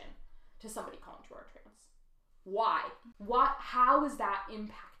reaction to somebody calling Gerard trans. Why? How is that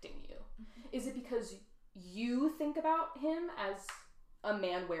impacting you? Is it because you think about him as a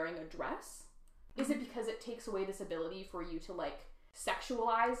man wearing a dress? Is it because it takes away this ability for you to, like,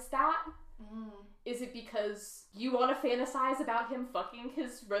 sexualize that? Is it because you want to fantasize about him fucking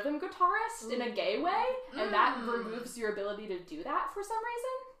his rhythm guitarist in a gay way, and that removes your ability to do that for some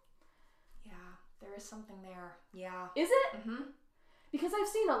reason? Yeah, there is something there. Yeah. Is it? Because I've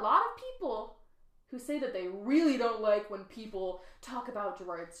seen a lot of people who say that they really don't like when people talk about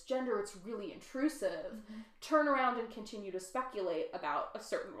Gerard's gender, it's really intrusive, turn around and continue to speculate about a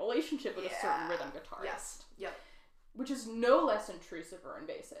certain relationship with a certain rhythm guitarist. Yes. Yep. Which is no less intrusive or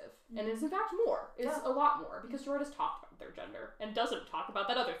invasive, and is in fact more, is a lot more, because Gerard has talked about their gender, and doesn't talk about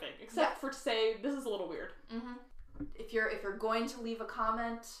that other thing, except for to say, this is a little weird. if you're going to leave a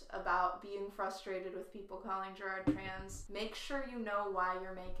comment about being frustrated with people calling Gerard trans, make sure you know why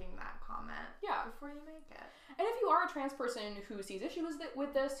you're making that comment. Yeah. Before you make it. And if you are a trans person who sees issues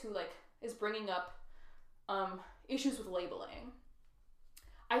with this, who like is bringing up issues with labeling,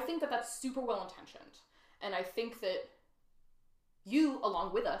 I think that that's super well intentioned, and I think that you,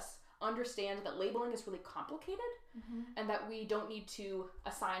 along with us, understand that labeling is really complicated, and that we don't need to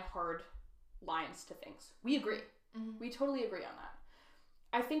assign hard lines to things. We agree. We totally agree on that.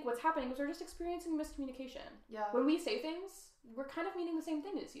 I think what's happening is we're just experiencing miscommunication. Yeah. When we say things, we're kind of meaning the same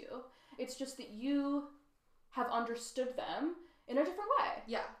thing as you. It's just that you have understood them in a different way.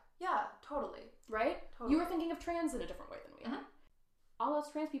 Yeah. Yeah, totally. Right? Totally. You were thinking of trans in a different way than we are. All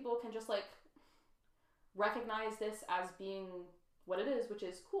us trans people can just like recognize this as being what it is, which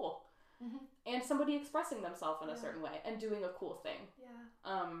is cool. And somebody expressing themselves in a certain way and doing a cool thing.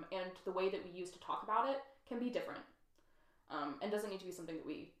 Yeah. And the way that we use to talk about it can be different. And doesn't need to be something that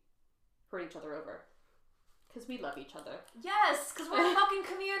we hurt each other over. Because we love each other. Yes, because we're a fucking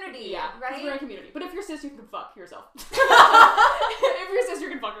community. Yeah, right? because we're a community. But if you're cis, you can fuck yourself. If you're cis, you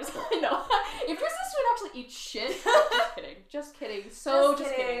can fuck yourself. No. If you're cis, you can actually eat shit. Just kidding. Just kidding.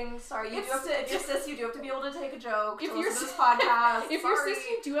 Just kidding. Sorry, you do have to, if you're cis, you do have to be able to take a joke. If to you're listen to this podcast. If you're cis,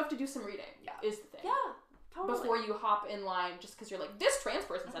 you do have to do some reading. Yeah. Is the thing. Yeah. Totally. Before you hop in line, just because you're like, this trans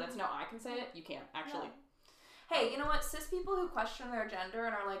person said it, so now I can say it. You can't actually. Hey, you know what? Cis people who question their gender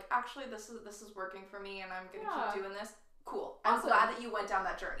and are like, actually, this is working for me, and I'm gonna keep doing this. Cool. I'm Awesome. glad that you went down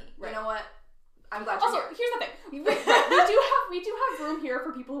that journey. Right. You know what? I'm glad you're Also, here. here's the thing. We do have room here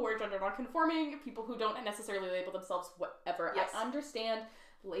for people who are gender nonconforming, people who don't necessarily label themselves whatever. Yes. I understand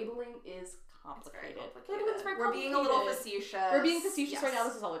labeling is complicated. Labeling is very complicated. We're being a little facetious. We're being facetious Yes. right now.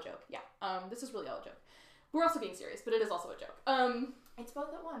 This is all a joke. Yeah. This is really all a joke. We're also being serious, but it is also a joke. It's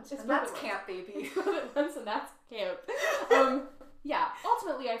both at once. It's And both that's at once. camp, baby. It's both at once, and that's camp. Yeah.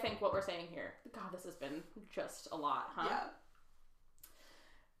 Ultimately, I think what we're saying here. God, this has been just a lot, huh? Yeah.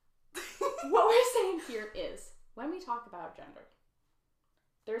 What we're saying here is, when we talk about gender,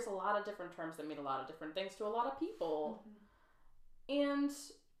 there's a lot of different terms that mean a lot of different things to a lot of people. And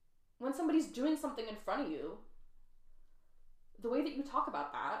when somebody's doing something in front of you, the way that you talk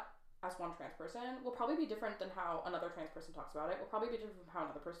about that as one trans person will probably be different than how another trans person talks about it. Will probably be different from how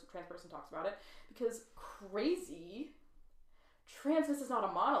another trans person talks about it. Because crazy, transness is not a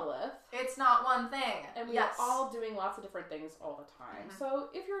monolith. It's not one thing. And we are all doing lots of different things all the time. So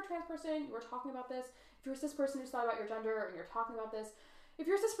if you're a trans person, you are talking about this. If you're a cis person who's thought about your gender and you're talking about this, if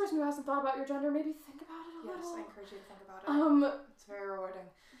you're a cis person who hasn't thought about your gender, maybe think about it a little. Yes, I encourage you to think about it. It's very rewarding.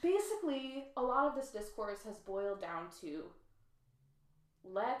 Basically, a lot of this discourse has boiled down to,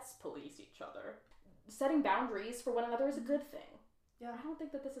 let's police each other. Setting boundaries for one another is a good thing. Yeah. I don't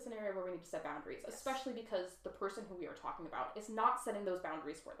think that this is an area where we need to set boundaries, especially because the person who we are talking about is not setting those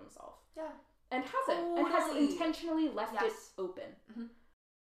boundaries for themselves. Yeah. And hasn't. And has intentionally left it open.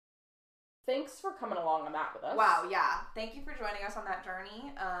 Thanks for coming along on that with us. Wow, yeah. Thank you for joining us on that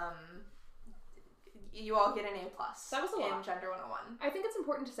journey. You all get an A+. That was a lot. In Gender 101. I think it's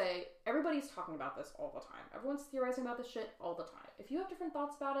important to say, everybody's talking about this all the time. Everyone's theorizing about this shit all the time. If you have different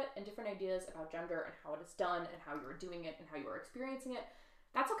thoughts about it and different ideas about gender and how it is done and how you're doing it and how you are experiencing it,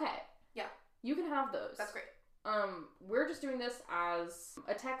 that's okay. Yeah. You can have those. That's great. We're just doing this as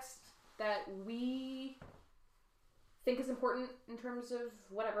a text that we think is important in terms of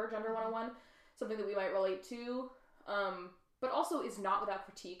whatever, Gender 101, something that we might relate to, but also is not without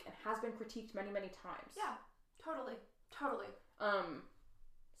critique and has been critiqued many, many times. Yeah, totally. Totally.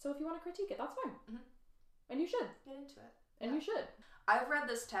 So if you want to critique it, that's fine. And you should. Get into it. And you should. I've read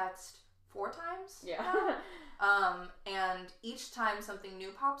this text 4 times. Yeah. And each time something new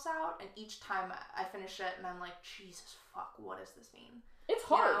pops out, and each time I finish it and I'm like, Jesus fuck, what does this mean? It's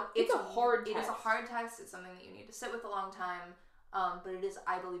hard. You know, it's a hard text. It is a hard text. It's something that you need to sit with a long time. But it is,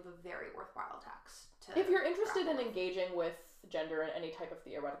 I believe, a very worthwhile text. If you're interested in engaging with gender in any type of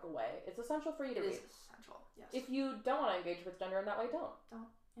theoretical way, it's essential for you to read. It is essential, yes. If you don't want to engage with gender in that way, don't.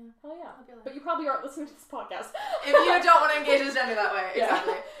 Yeah. Hell yeah. Like, but you probably aren't listening to this podcast. If you don't want to engage with gender that way,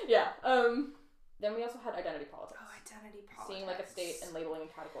 exactly. Yeah. Then we also had identity politics. Oh, identity politics. Seeing like a state and labeling in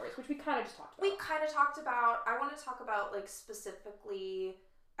categories, which we kind of just talked about. We kind of talked about, I want to talk about like specifically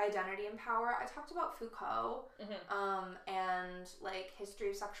identity and power. I talked about Foucault, and like History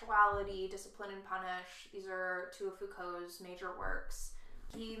of Sexuality, Discipline and Punish. These are 2 of Foucault's major works.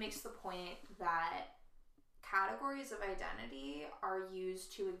 He makes the point that categories of identity are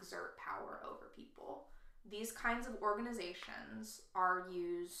used to exert power over people. These kinds of organizations are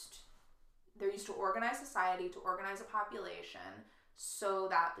used, they're used to organize society, to organize a population, so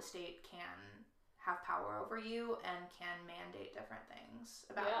that the state can have power over you and can mandate different things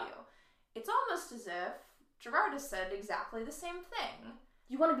about Yeah. you. It's almost as if Gerard has said exactly the same thing.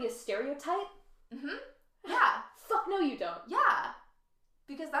 You want to be a stereotype? Mm-hmm. Yeah. Fuck no, you don't. Yeah.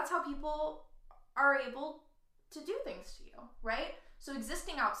 Because that's how people are able to do things to you, right? So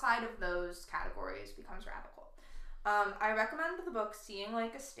existing outside of those categories becomes radical. I recommend the book Seeing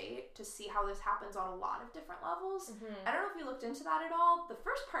Like a State to see how this happens on a lot of different levels. Mm-hmm. I don't know if you looked into that at all. The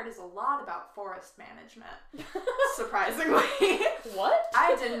first part is a lot about forest management, surprisingly. What?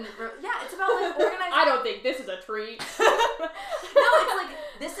 I didn't. Yeah, it's about like organizing. I don't think this is a treat. No, it's like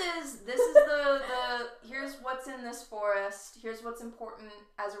this is the here's what's in this forest. Here's what's important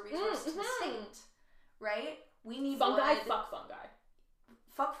as a resource to the state, right? We need fungi. wood. Fuck fungi.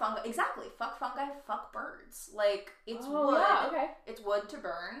 Fuck fungi. Exactly. Fuck fungi. Fuck birds. Like it's Oh, wood. yeah, okay. It's wood to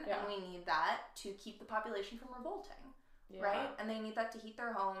burn, Yeah. and we need that to keep the population from revolting, Yeah. right? And they need that to heat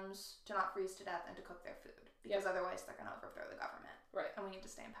their homes, to not freeze to death, and to cook their food because otherwise they're gonna overthrow the government. Right. And we need to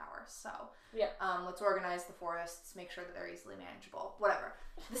stay in power. So, Yeah. let's organize the forests, make sure that they're easily manageable, whatever.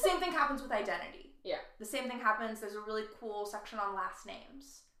 The same thing happens with identity. Yeah. The same thing happens. There's a really cool section on last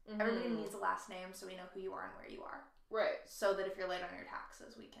names. Mm-hmm. Everybody needs a last name so we know who you are and where you are. Right. So that if you're late on your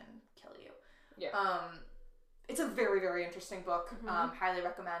taxes, we can kill you. Yeah. It's a very, very interesting book. Mm-hmm. Highly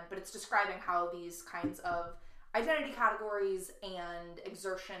recommend. But it's describing how these kinds of identity categories and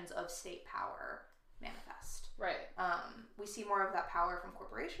exertions of state power manifest. Right. We see more of that power from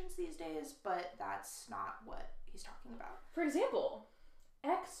corporations these days, but that's not what he's talking about. For example,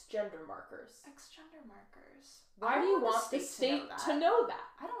 X gender markers. Ex-gender markers. Why do you want the state to know that?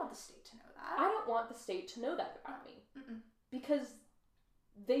 I don't want the state to know that. I don't want the state to know that about me. Mm-mm. Because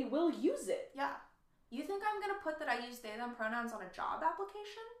they will use it. Yeah. You think I'm going to put that I use they, them pronouns on a job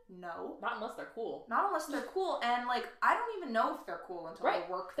application? No. Not unless they're cool. Not unless they're cool. And, like, I don't even know if they're cool until Right.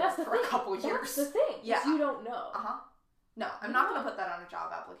 I work there That's the for thing. a couple years. That's the thing. Yeah. You don't know. Uh-huh. No, I'm not going to put that on a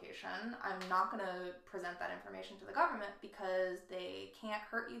job application. I'm not going to present that information to the government because they can't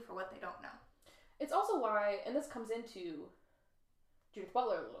hurt you for what they don't know. It's also why, and this comes into Judith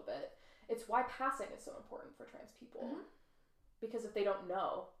Butler a little bit, it's why passing is so important for trans people. Mm-hmm. Because if they don't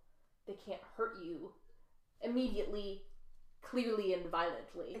know, they can't hurt you immediately, clearly, and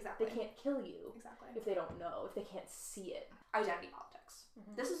violently. Exactly. They can't kill you Exactly. if they don't know, if they can't see it. Identity politics.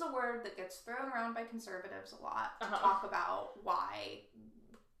 Mhm. This is a word that gets thrown around by conservatives a lot to Uh-huh. talk about why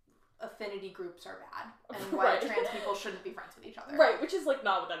affinity groups are bad and why Right. trans people shouldn't be friends with each other. Right, which is like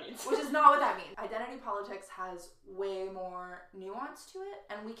not what that means. Which is not what that means. Identity politics has way more nuance to it,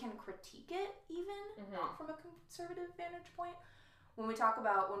 and we can critique it even, Mhm. not from a conservative vantage point. When we talk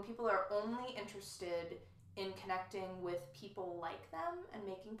about when people are only interested in connecting with people like them and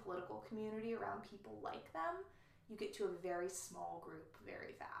making political community around people like them, you get to a very small group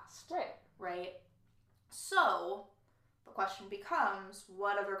very fast. Right. Right? So, the question becomes,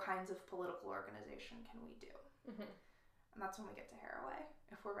 what other kinds of political organization can we do? Mm-hmm. And that's when we get to Haraway,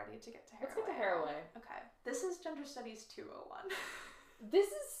 if we're ready to get to Haraway. Let's get to Haraway. Okay. This is Gender Studies 201. This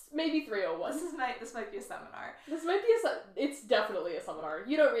is maybe 301. This might be a seminar. This might be it's definitely a seminar.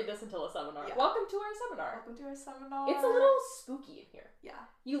 You don't read this until a seminar. Yeah. Welcome to our seminar. Welcome to our seminar. It's a little spooky in here. Yeah.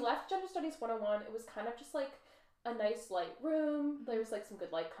 You left Gender Studies 101. It was kind of just like a nice light room. There was like some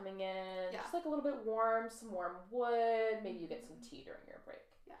good light coming in. Yeah. Just like a little bit warm, some warm wood. Maybe you get some tea during your break.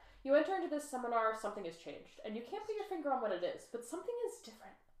 Yeah. You enter into this seminar, something has changed. And you can't put your finger on what it is, but something is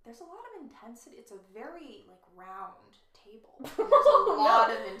different. There's a lot of intensity. It's a very, like, round table. There's Oh, a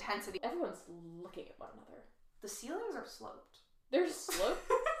lot of intensity. Everyone's looking at one another. The ceilings are sloped. They're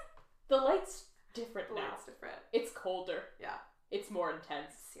sloped. The light's different The now. light's different. It's colder. Yeah. It's more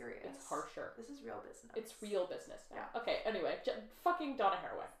intense. Serious. It's harsher. This is real business. It's real business now. Yeah. Okay, anyway, fucking Donna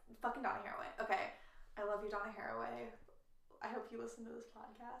Haraway. Fucking Donna Haraway. Okay. I love you, Donna Haraway. I hope you listen to this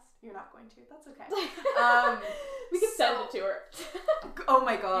podcast. You're not going to. That's okay. We could send it to her. Oh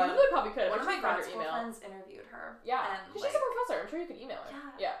my god. You really probably could. One of my Just found grad her school email. friends interviewed her. Yeah, And, she's a professor. I'm sure you could email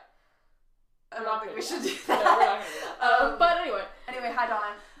her. Yeah. I We're don't not think gonna we do should that. do that. No, we're not gonna do that. But anyway. Anyway, hi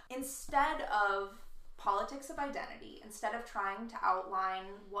Donna. Instead of politics of identity, instead of trying to outline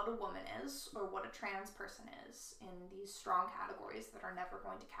what a woman is or what a trans person is in these strong categories that are never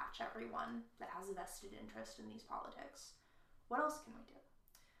going to catch everyone that has a vested interest in these politics, what else can we do?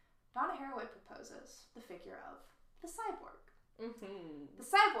 Donna Haraway proposes the figure of the cyborg. Mm-hmm. The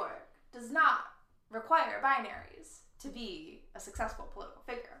cyborg does not require binaries to be a successful political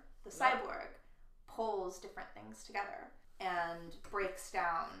figure. The cyborg pulls different things together and breaks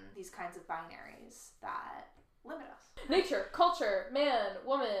down these kinds of binaries that limit us. Nature, culture, man,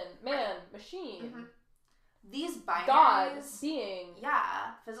 woman, man, machine. Mm-hmm. these binaries... God, being...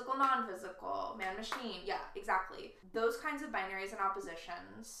 Yeah, physical, non-physical, man-machine. Yeah, exactly. Those kinds of binaries and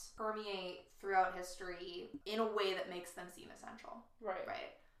oppositions permeate throughout history in a way that makes them seem essential. Right.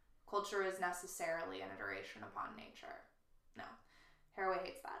 Right. Culture is necessarily an iteration upon nature. No. Haraway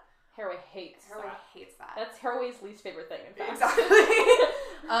hates that. Haraway hates that. That's Haraway's least favorite thing, in fact. Exactly.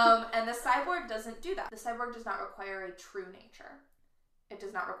 And the cyborg doesn't do that. The cyborg does not require a true nature. It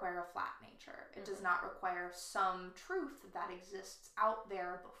does not require a flat nature. It does not require some truth that exists out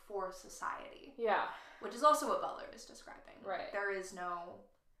there before society. Yeah. Which is also what Butler is describing. Right. There is no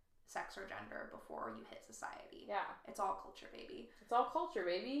sex or gender before you hit society. Yeah. It's all culture, baby. It's all culture,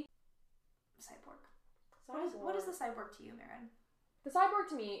 baby. Cyborg. What is the cyborg to you, Marin? The cyborg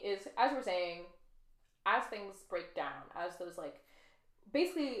to me is, as we're saying, as things break down, as those, like,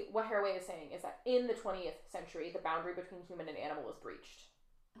 basically what Haraway is saying is that in the 20th century, the boundary between human and animal is breached.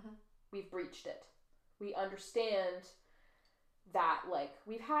 Mm-hmm. We've breached it. We understand that, like,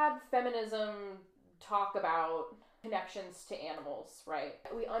 we've had feminism talk about connections to animals, right?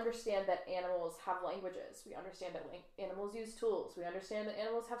 We understand that animals have languages. We understand that animals use tools. We understand that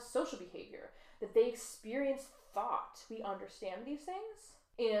animals have social behavior, that they experience thought. We understand these things.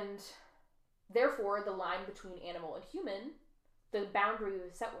 And therefore, the line between animal and human, the boundary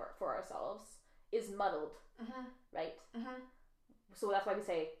we've set for ourselves, is muddled, right? Mm-hmm. So that's why we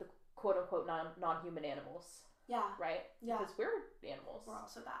say the quote-unquote non-human animals. Yeah. Right? Yeah. Because we're animals. We're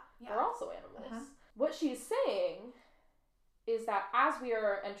also that. Yeah. We're also animals. What she's saying is that as we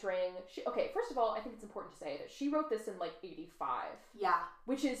are entering... Okay, first of all, I think it's important to say that she wrote this in, like, 85. Yeah.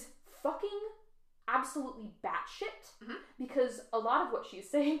 Which is fucking absolutely batshit, because a lot of what she's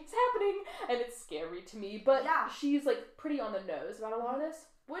saying is happening, and it's scary to me, but she's, like, pretty on the nose about a lot of this.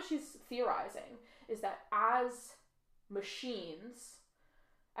 What she's theorizing is that as machines,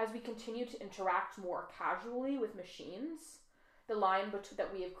 as we continue to interact more casually with machines, the line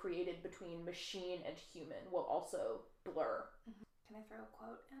that we have created between machine and human will also blur. Can I throw a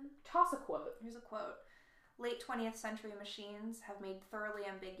quote in? Toss a quote. Here's a quote. Late 20th century machines have made thoroughly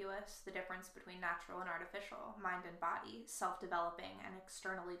ambiguous the difference between natural and artificial, mind and body, self-developing and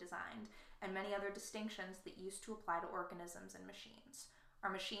externally designed, and many other distinctions that used to apply to organisms and machines. Our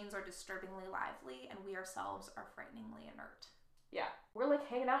machines are disturbingly lively, and we ourselves are frighteningly inert. Yeah, we're like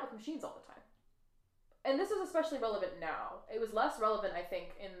hanging out with machines all the time. And this is especially relevant now. It was less relevant, I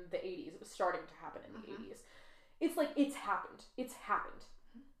think, in the 80s. It was starting to happen in the 80s. It's like, it's happened. It's happened.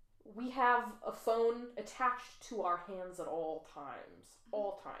 We have a phone attached to our hands at all times.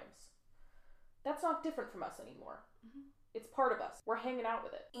 All times. That's not different from us anymore. It's part of us. We're hanging out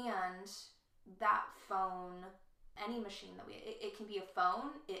with it. And that phone, any machine that it can be a phone,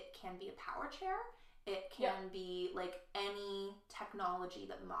 it can be a power chair, it can be, like, any technology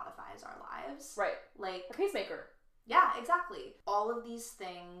that modifies our lives. Right. Like... a pacemaker. Yeah, exactly. All of these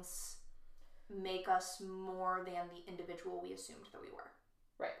things make us more than the individual we assumed that we were.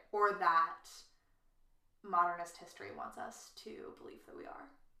 Right. Or that modernist history wants us to believe that we are.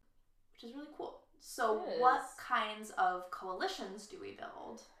 Which is really cool. So what kinds of coalitions do we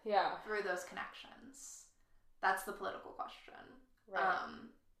build through those connections? That's the political question. Right.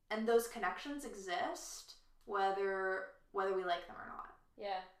 And those connections exist whether we like them or not.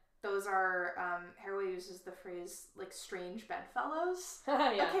 Yeah. Those are, Haraway uses the phrase, like, strange bedfellows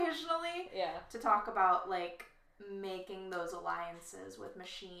occasionally to talk about, like, making those alliances with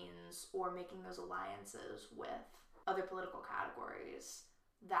machines or making those alliances with other political categories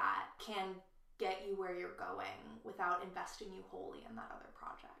that can get you where you're going without investing you wholly in that other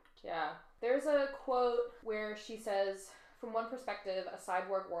project. Yeah. There's a quote where she says, "From one perspective, a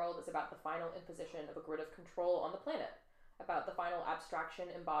cyborg world is about the final imposition of a grid of control on the planet, about the final abstraction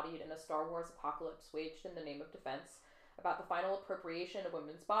embodied in a Star Wars apocalypse waged in the name of defense, about the final appropriation of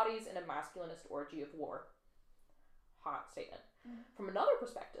women's bodies in a masculinist orgy of war." Hot statement. From another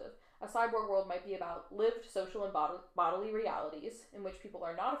perspective, a cyborg world might be about lived social and bodily realities in which people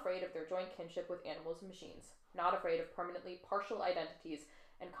are not afraid of their joint kinship with animals and machines, not afraid of permanently partial identities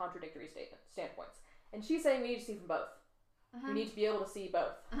and contradictory standpoints. And she's saying we need to see from both. We need to be able to see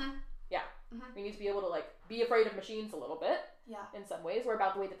both. Yeah. We need to be able to, like, be afraid of machines a little bit in some ways, or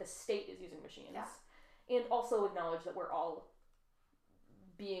about the way that the state is using machines. And also acknowledge that we're all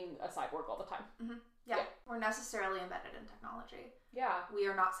being a cyborg all the time. Yeah. We're necessarily embedded in technology. Yeah. We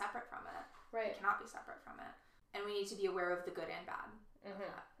are not separate from it. Right. We cannot be separate from it. And we need to be aware of the good and bad of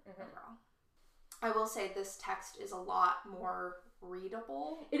that overall. I will say this text is a lot more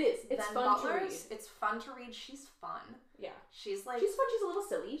readable. It is. It's than fun Butler's. to read. It's fun to read. She's fun. Yeah. She's fun. She's a little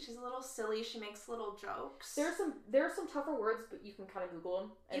silly. She's a little silly. She makes little jokes. There are some tougher words, but you can kind of Google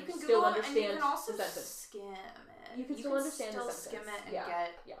them and you can still Google understand and you can also the sentence. skim it. You can still understand the sentence. Skim it and Yeah.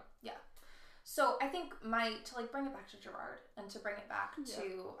 get So I think to like bring it back to Gerard and to bring it back to,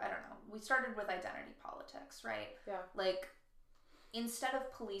 I don't know, we started with identity politics, right? Yeah. Like, instead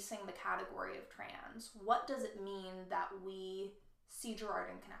of policing the category of trans, what does it mean that we see Gerard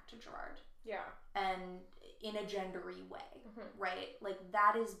and connect to Gerard? Yeah. And in a gendery way, Mm-hmm. right? Like,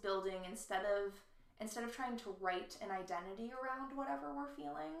 that is building, instead of trying to write an identity around whatever we're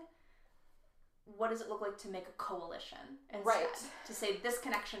feeling, what does it look like to make a coalition instead? Right. To say, this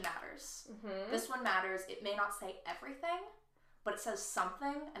connection matters. Mm-hmm. This one matters. It may not say everything, but it says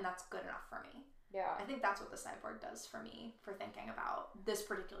something, and that's good enough for me. Yeah. I think that's what the cyborg does for me, for thinking about this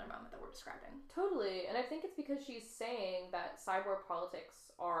particular moment that we're describing. Totally. And I think it's because she's saying that cyborg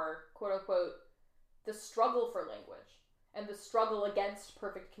politics are, quote unquote, the struggle for language and the struggle against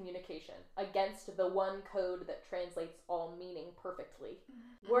perfect communication, against the one code that translates all meaning perfectly.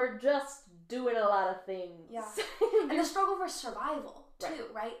 Mm-hmm. We're just doing a lot of things. Yeah. And the struggle for survival, too,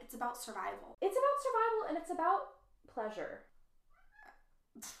 right? It's about survival. It's about survival and it's about pleasure.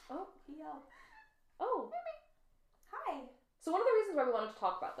 Oh. He yelled. Oh. Hi. So one of the reasons why we wanted to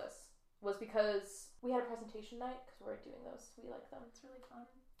talk about this was because we had a presentation night, because we're doing those. We like them. It's really fun.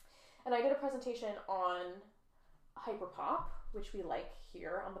 And I did a presentation on hyperpop, which we like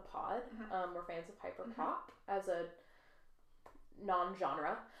here on the pod. Mm-hmm. We're fans of hyperpop as a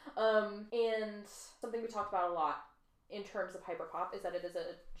non-genre. And something we talked about a lot in terms of hyperpop is that it is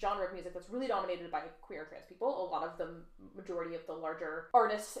a genre of music that's really dominated by queer and trans people. A lot of the majority of the larger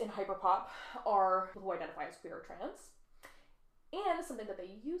artists in hyperpop are people who identify as queer or trans. And something that they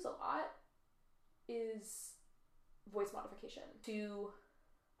use a lot is voice modification to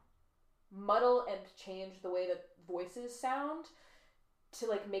muddle and change the way that voices sound to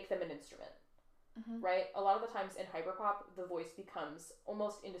like make them an instrument. Mm-hmm. Right? A lot of the times in hyperpop, the voice becomes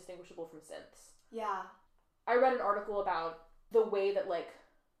almost indistinguishable from synths. Yeah. I read an article about the way that like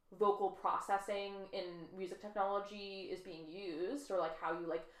vocal processing in music technology is being used, or like how you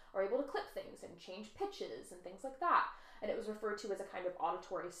like are able to clip things and change pitches and things like that. And it was referred to as a kind of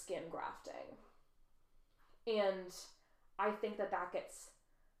auditory skin grafting. And I think that that gets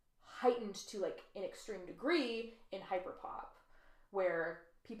heightened to like an extreme degree in hyperpop, where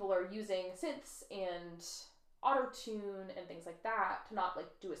people are using synths and auto-tune and things like that to not like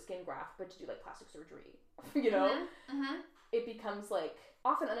do a skin graft, but to do like plastic surgery, you know? Mm-hmm. Mm-hmm. It becomes like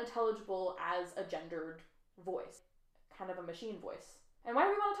often unintelligible as a gendered voice, kind of a machine voice. And why do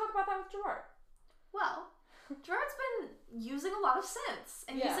we want to talk about that with Gerard? Well, Gerard's been using a lot of synths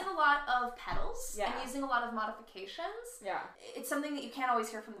and Yeah. using a lot of pedals Yeah. and using a lot of modifications. Yeah. It's something that you can't always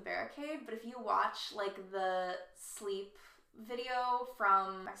hear from the Barricade, but if you watch like the Sleep video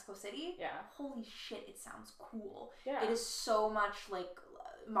from Mexico City, Yeah. holy shit, it sounds cool. Yeah. It is so much like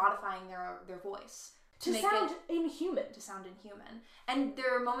modifying their voice to make sound it inhuman. to sound inhuman. And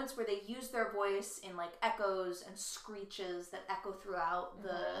there are moments where they use their voice in like echoes and screeches that echo throughout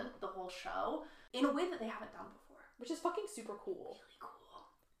the whole show in a way that they haven't done before. Which is fucking super cool. Really cool.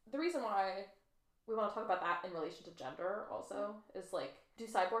 The reason why we want to talk about that in relation to gender also is like, do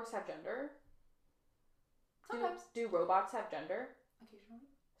cyborgs have gender? Sometimes. Do robots have gender? Occasionally.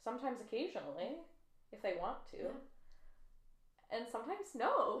 Sometimes occasionally, if they want to. Yeah. And sometimes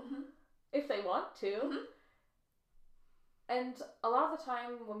no, Mm-hmm. if they want to. Mhm. And a lot of the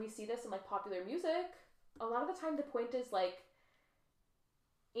time when we see this in like popular music, a lot of the time the point is like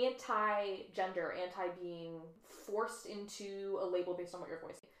anti-gender, anti-being forced into a label based on what your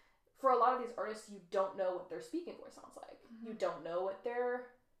voice is. For a lot of these artists, you don't know what their speaking voice sounds like. Mm-hmm. You don't know what their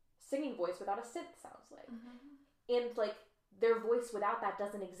singing voice without a synth sounds like. Mm-hmm. And like their voice without that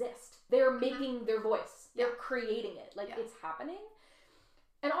doesn't exist. They're making their voice. They're creating it. Like it's happening.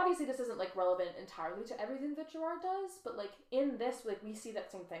 And obviously this isn't like relevant entirely to everything that Gerard does, but like in this, like we see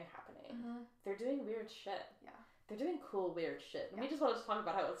that same thing happening. Mm-hmm. They're doing weird shit. Yeah. They're doing cool weird shit. And we just wanted to talk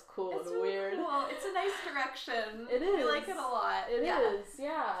about how it's cool It's and really weird. cool. It's a nice direction. It We is. like it a lot. It is,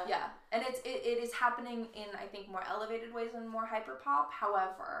 yeah. Yeah, and it is happening in, I think, more elevated ways and more hyperpop.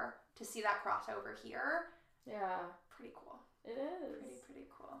 However, to see that crossover here, Yeah. pretty cool. It is. Pretty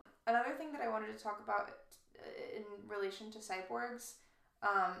cool. Another thing that I wanted to talk about in relation to cyborgs,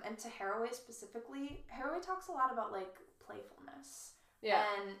 and to Haraway specifically, Haraway talks a lot about like playfulness Yeah.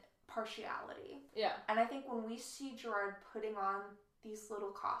 and partiality. Yeah. And I think when we see Gerard putting on these little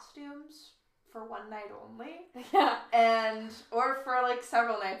costumes for one night only. Yeah. Or for like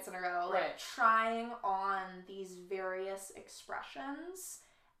several nights in a row. Like Right. trying on these various expressions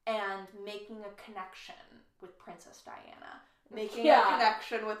and making a connection with Princess Diana. Making a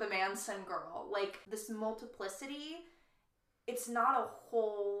connection with the Manson girl. Like this multiplicity, it's not a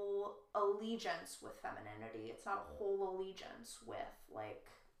whole allegiance with femininity. It's not a whole allegiance with like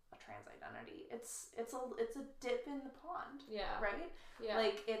a trans identity. It's a dip in the pond. Yeah. Right? Yeah.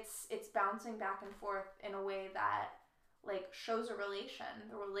 Like it's bouncing back and forth in a way that like shows a relation.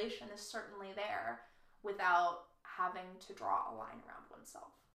 The relation is certainly there without having to draw a line around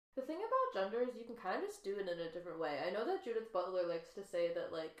oneself. The thing about gender is you can kind of just do it in a different way. I know that Judith Butler likes to say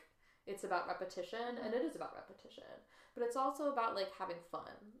that like it's about repetition, and it is about repetition, but it's also about like having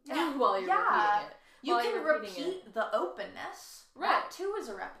fun while you're repeating it. You can repeat the openness. Right. That too is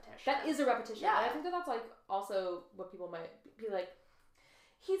a repetition. That is a repetition. Yeah. And I think that that's like also what people might be like,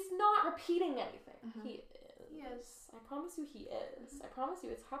 he's not repeating anything. Mhm. He is. He is. I promise you he is. I promise you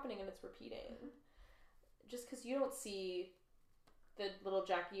it's happening and it's repeating. Just because you don't see the little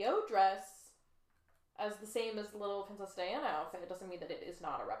Jackie O dress as the same as the little Princess Diana outfit, it doesn't mean that it is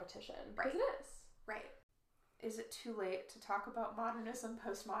not a repetition. Because it is. Right. Is it too late to talk about modernism,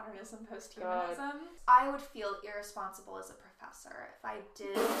 postmodernism, posthumanism? I would feel irresponsible as a professor if I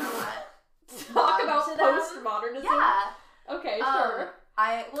did not Talk about to them. postmodernism? Yeah. Okay, sure.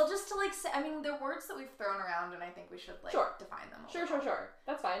 Just to like say, I mean, they're words that we've thrown around, and I think we should like define them. Sure.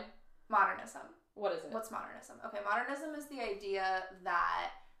 That's fine. Modernism. What is it? What's modernism? Okay, modernism is the idea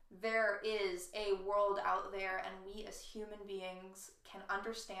that there is a world out there and we as human beings can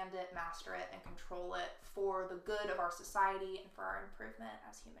understand it, master it, and control it for the good of our society and for our improvement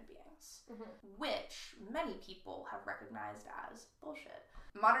as human beings. Which many people have recognized as bullshit.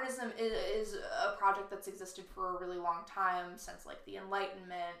 Modernism is a project that's existed for a really long time, since like the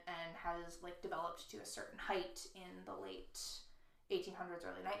Enlightenment, and has like developed to a certain height in the late 1800s,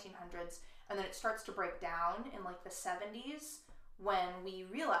 early 1900s, and then it starts to break down in like the 70s when we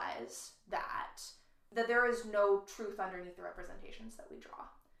realize that there is no truth underneath the representations that we draw,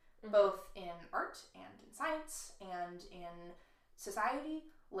 both in art and in science and in society.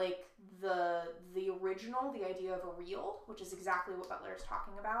 Like the original, the idea of a real, which is exactly what Butler is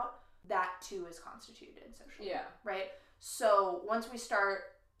talking about, that too is constituted socially. Yeah. Right? So once we start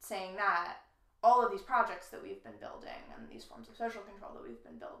saying that, all of these projects that we've been building and these forms of social control that we've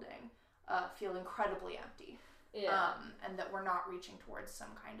been building feel incredibly empty. Yeah. And that we're not reaching towards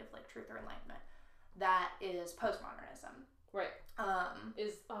some kind of like truth or enlightenment. That is postmodernism. Right.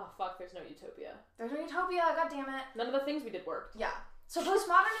 There's no utopia. There's no utopia, god damn it. None of the things we did worked. Yeah. So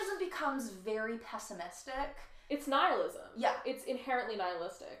postmodernism becomes very pessimistic. It's nihilism. Yeah. It's inherently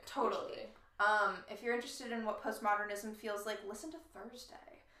nihilistic. Totally. If you're interested in what postmodernism feels like, listen to Thursday.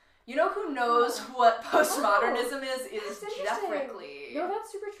 You know who knows what postmodernism is Jeff Rickley. No,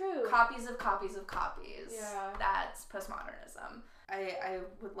 that's super true. Copies of copies of copies. Yeah. That's postmodernism. I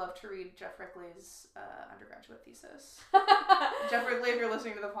would love to read Jeff Rickley's undergraduate thesis. Jeff Rickley, if you're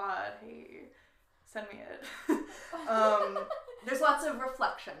listening to the pod, hey, send me it. There's lots of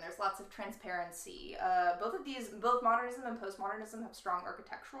reflection. There's lots of transparency. Both modernism and postmodernism have strong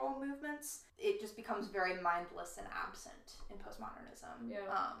architectural movements. It just becomes very mindless and absent in postmodernism. Yeah.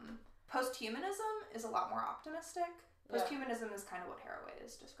 Posthumanism is a lot more optimistic. Posthumanism is kind of what Haraway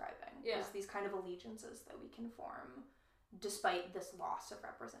is describing. Yeah. Is these kind of allegiances that we can form despite this loss of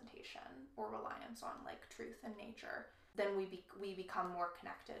representation or reliance on like truth and nature. Then we become more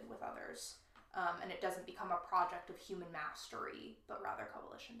connected with others. And it doesn't become a project of human mastery, but rather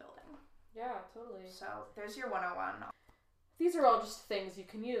coalition building. Yeah, totally. So there's your 101. These are all just things you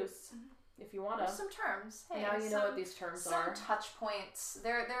can use if you want to. There's some terms. Hey, now you know what these terms are. Some touch points.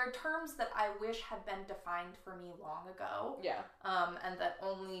 There are terms that I wish had been defined for me long ago. Yeah. And that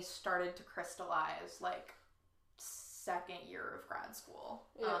only started to crystallize like second year of grad school.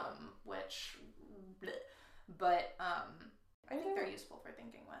 Yeah. But I think they're useful for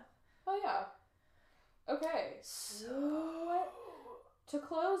thinking with. Oh yeah. Okay, so to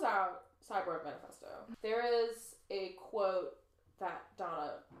close out Cyborg Manifesto, there is a quote that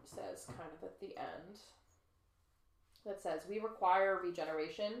Donna says kind of at the end that says, "We require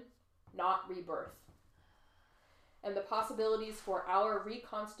regeneration, not rebirth. And the possibilities for our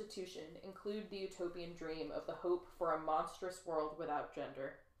reconstitution include the utopian dream of the hope for a monstrous world without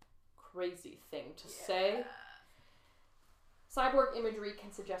gender." Crazy thing to say. Cyborg imagery can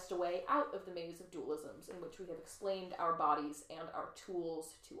suggest a way out of the maze of dualisms in which we have explained our bodies and our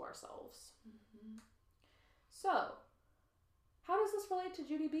tools to ourselves. So, how does this relate to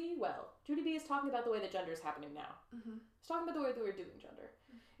Judy B? Well, Judy B is talking about the way that gender is happening now. She's talking about the way that we're doing gender.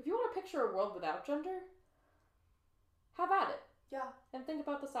 If you want to picture a world without gender, have at it. Yeah. And think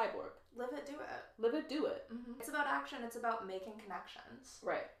about the cyborg. Live it, do it. Live it, do it. Mm-hmm. It's about action. It's about making connections.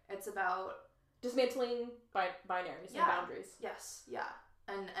 Right. It's about dismantling binaries and boundaries. Yes. Yeah.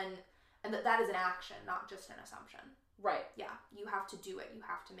 And that is an action, not just an assumption. Right. Yeah. You have to do it. You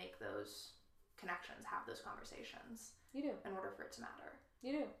have to make those connections, have those conversations. You do. In order for it to matter.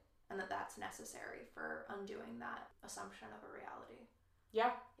 You do. And that's necessary for undoing that assumption of a reality.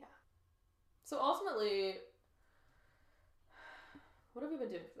 Yeah. Yeah. So ultimately, what have we been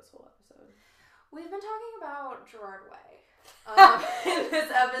doing for this whole episode? We've been talking about Gerard Way in this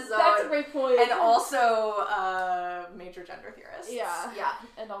episode. That's a great point. And also major gender theorists. Yeah. Yeah.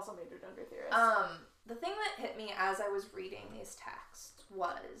 And also major gender theorists. The thing that hit me as I was reading these texts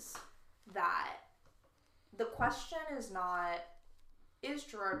was that the question is not, is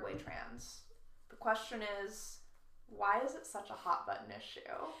Gerard Way trans? The question is, why is it such a hot button issue?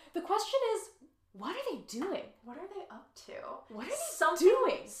 The question is, what are they doing? What are they up to? What are they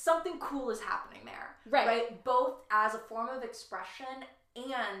doing? Something cool is happening there. Right. Both as a form of expression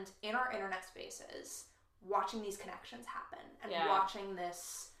and in our internet spaces, watching these connections happen and watching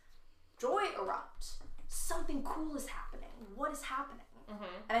this joy erupt. Something cool is happening. What is happening?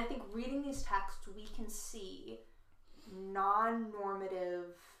 Mm-hmm. And I think reading these texts, we can see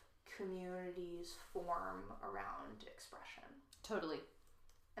non-normative communities form around expression. Totally.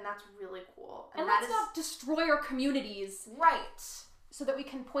 And that's really cool. And let's not destroy our communities. Right. So that we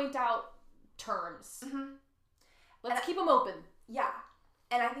can point out terms. Mm-hmm. Let's keep them open. Yeah.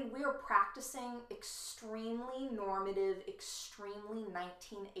 And I think we are practicing extremely normative, extremely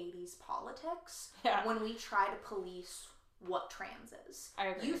 1980s politics when we try to police what trans is. I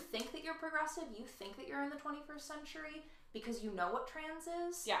agree. You think that you're progressive, you think that you're in the 21st century because you know what trans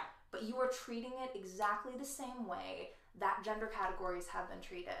is. Yeah. But you are treating it exactly the same way that gender categories have been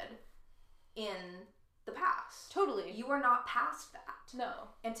treated in the past. Totally. You are not past that. No.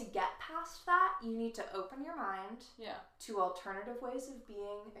 And to get past that, you need to open your mind to alternative ways of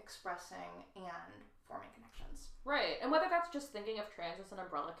being, expressing, and forming connections. Right. And whether that's just thinking of trans as an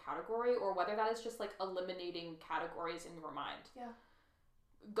umbrella category or whether that is just like eliminating categories in your mind. Yeah.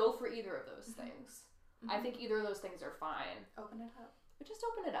 Go for either of those things. Mm-hmm. I think either of those things are fine. Open it up. But just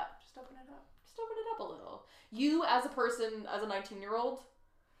open it up. Just open it up. Just open it up a little. You as a person, as a 19-year-old,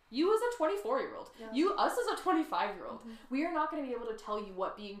 you as a 24-year-old, you, us as a 25-year-old, we are not going to be able to tell you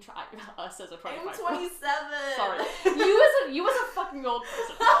what being us as a 25-year-old. I'm 27. Sorry. You as a fucking old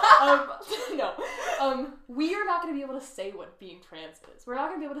person. We are not going to be able to say what being trans is. We're not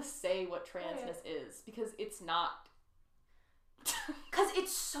going to be able to say what transness is because it's not. Because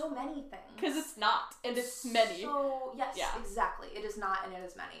it's so many things. Because it's not, and it's many. So, yes, exactly. It is not, and it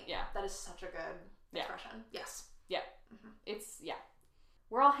is many. Yeah. That is such a good expression. Yes. Yeah. Mm-hmm. It's,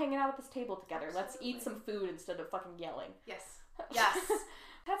 we're all hanging out at this table together. Absolutely. Let's eat some food instead of fucking yelling. Yes. Yes.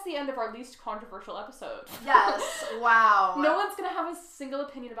 That's the end of our least controversial episode. Yes. Wow. No one's going to have a single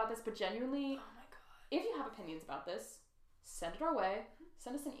opinion about this, but genuinely, oh my God, if you have opinions about this, send it our way.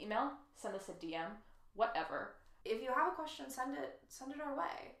 Send us an email. Send us a DM. Whatever. If you have a question, send it our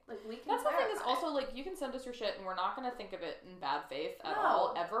way. Like, we can That's the thing is also, like, you can send us your shit and we're not going to think of it in bad faith at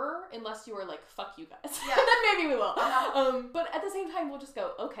all, ever, unless you are like, fuck you guys. Yeah. Then maybe we will. Uh-huh. But at the same time, we'll just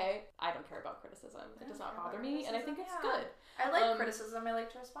go, okay, I don't care about criticism. It does not bother me, and I think it's good. I like criticism. I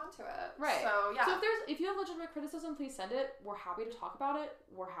like to respond to it. Right. So, yeah. So if you have legitimate criticism, please send it. We're happy to talk about it.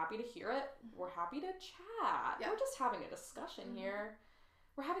 We're happy to hear it. We're happy to chat. Yeah. We're just having a discussion here.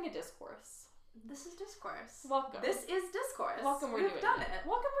 We're having a discourse. This is discourse. Welcome. This is discourse. Welcome, we've done it.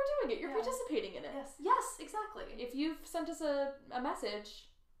 Welcome, we're doing it. You're participating in it. Yes. Yes, exactly. If you've sent us a message,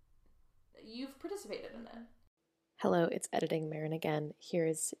 you've participated in it. Hello, it's Editing Marin again.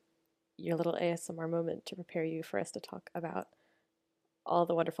 Here's your little ASMR moment to prepare you for us to talk about all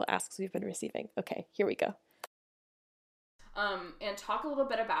the wonderful asks we've been receiving. Okay, here we go. And talk a little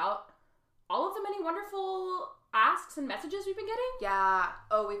bit about all of the many wonderful asks and messages we've been getting. Yeah.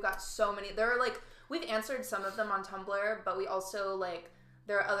 Oh, we've got so many. There are we've answered some of them on Tumblr, but we also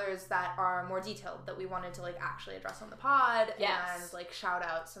there are others that are more detailed that we wanted to actually address on the pod and shout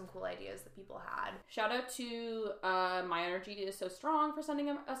out some cool ideas that people had. Shout out to My Energy is So Strong for sending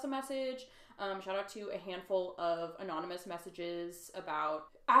us a message. Shout out to a handful of anonymous messages about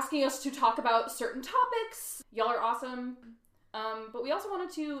asking us to talk about certain topics. Y'all are awesome. But we also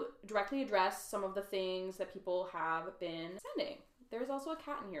wanted to directly address some of the things that people have been sending. There's also a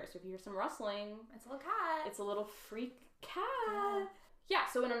cat in here, so if you hear some rustling, it's a little cat. It's a little freak cat. Yeah,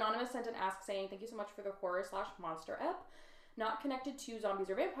 so an anonymous sent an ask saying, thank you so much for the horror/monster ep. not connected to zombies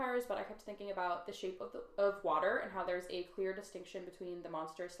or vampires, but I kept thinking about the shape of water and how there's a clear distinction between the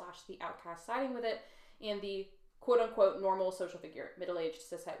monster / the outcast siding with it and the quote-unquote normal social figure, middle-aged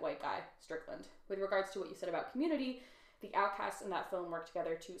cishet white guy, Strickland. With regards to what you said about Community, the outcasts in that film work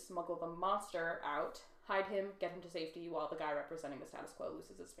together to smuggle the monster out, hide him, get him to safety, while the guy representing the status quo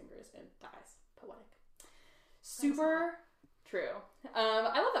loses his fingers and dies. Poetic. Super true.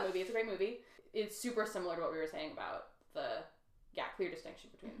 I love that movie. It's a great movie. It's super similar to what we were saying about the clear distinction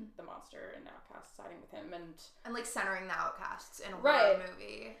between the monster and the outcast siding with him and like centering the outcasts in a horror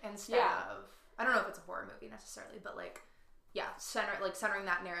movie instead of, I don't know if it's a horror movie necessarily, but like centering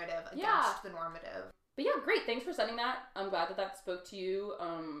that narrative against the normative. But yeah, great. Thanks for sending that. I'm glad that spoke to you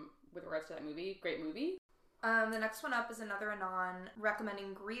with regards to that movie. Great movie. The next one up is another Anon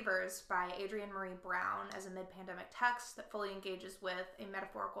recommending Grievers by Adrienne Marie Brown as a mid-pandemic text that fully engages with a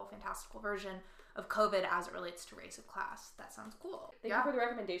metaphorical, fantastical version of COVID as it relates to race and class. That sounds cool. Thank you for the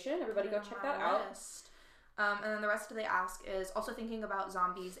recommendation. Everybody go check that out. And then the rest of the ask is also thinking about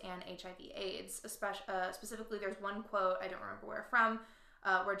zombies and HIV/AIDS. Specifically, there's one quote, I don't remember where from,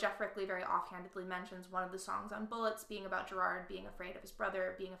 where Jeff Rickley very offhandedly mentions one of the songs on Bullets being about Gerard being afraid of his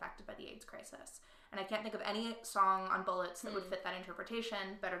brother being affected by the AIDS crisis. And I can't think of any song on Bullets that would fit that interpretation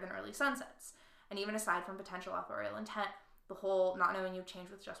better than Early Sunsets. And even aside from potential authorial intent, the whole not knowing you change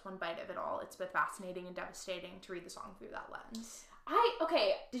with just one bite of it all, it's been fascinating and devastating to read the song through that lens.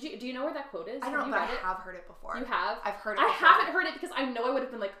 Do you know where that quote is? I don't know, but I have heard it before. You have? I've heard it before. I haven't heard it because I know I would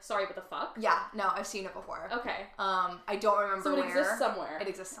have been like, sorry, what the fuck? Yeah, no, I've seen it before. Okay. I don't remember so where. it exists somewhere. It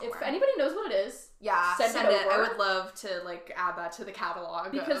exists somewhere. If anybody knows what it is, send it over. I would love to like add that to the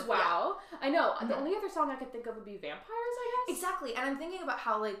catalog. Because I know. The only other song I could think of would be Vampires, I guess. Exactly, and I'm thinking about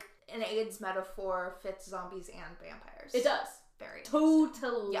how like an AIDS metaphor fits zombies and vampires. It does. Very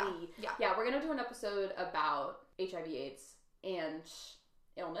totally. Yeah, we're gonna do an episode about HIV/AIDS and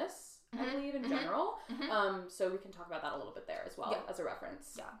illness, I believe, in general. So we can talk about that a little bit there as well as a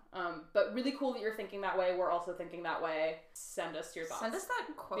reference. Yeah. But really cool that you're thinking that way. We're also thinking that way. Send us your thoughts. Send us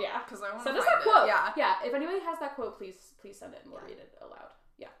that quote. Yeah. Because I want to send us that quote. Yeah. Yeah. If anybody has that quote, please send it and we'll read it aloud.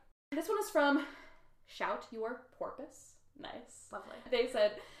 Yeah. This one is from Shout Your Porpoise. Nice. Lovely. They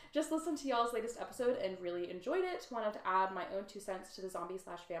said, just listened to y'all's latest episode and really enjoyed it. Wanted to add my own 2 cents to the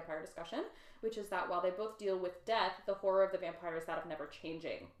zombie/vampire discussion, which is that while they both deal with death, the horror of the vampire is that of never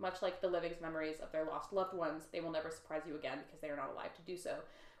changing. Much like the living's memories of their lost loved ones, they will never surprise you again because they are not alive to do so.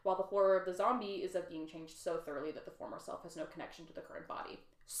 While the horror of the zombie is of being changed so thoroughly that the former self has no connection to the current body.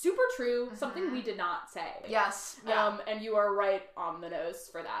 Super true. Something we did not say. Yes. Yeah. And you are right on the nose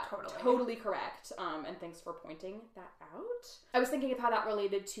for that. Totally Correct. And thanks for pointing that out. I was thinking of how that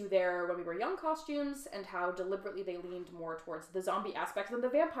related to their When We Were Young costumes and how deliberately they leaned more towards the zombie aspect than the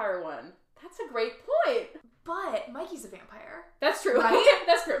vampire one. That's a great point. But Mikey's a vampire. That's true. Right?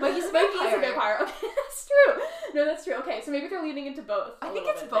 That's true. Mikey's a vampire. Okay, that's true. No, that's true. Okay, so maybe they're leaning into both. I think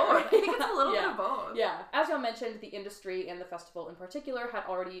it's both. I think it's a little bit of both. Yeah. As y'all mentioned, the industry and the festival in particular had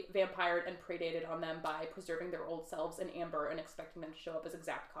already vampired and predated on them by preserving their old selves in amber and expecting them to show up as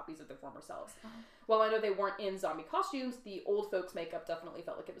exact copies of their former selves. While I know they weren't in zombie costumes, the old folks' makeup definitely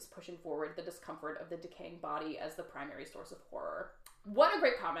felt like it was pushing forward the discomfort of the decaying body as the primary source of horror. What a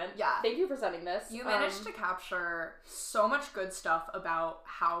great comment. Yeah. Thank you for sending this. You managed to capture so much good stuff about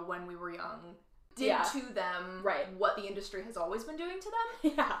how When We Were Young did to them what the industry has always been doing to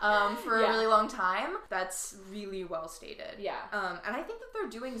them for a really long time. That's really well stated. Yeah. And I think that they're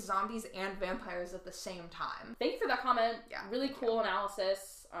doing zombies and vampires at the same time. Thank you for that comment. Yeah. Really cool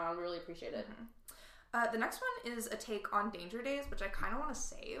analysis. We really appreciate it. The next one is a take on Danger Days, which I kind of want to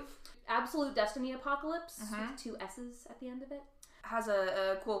save. Absolute Destiny Apocalypse with 2 S's at the end of it. Has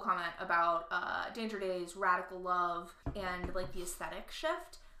a cool comment about Danger Days, radical love, and like the aesthetic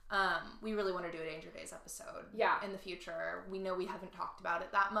shift. We really want to do a Danger Days episode in the future. We know we haven't talked about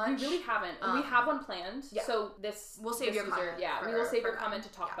it that much. We really haven't. And we have one planned. Yeah. So we'll save your comment. We will save your comment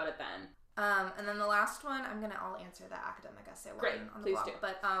to talk about it then. And then the last one, I'll answer the academic essay one on the blog. Do.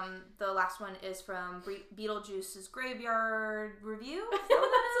 But the last one is from Beetlejuice's Graveyard Review.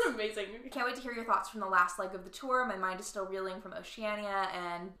 That's amazing. Can't wait to hear your thoughts from the last leg of the tour. My mind is still reeling from Oceania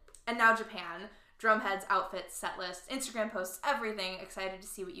and now Japan. Drumheads, outfits, set lists, Instagram posts, everything. Excited to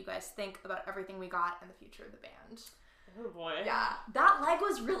see what you guys think about everything we got and the future of the band. Oh boy. Yeah. That leg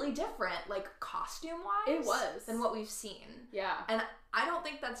was really different, like costume-wise. It was. Than what we've seen. Yeah. And I don't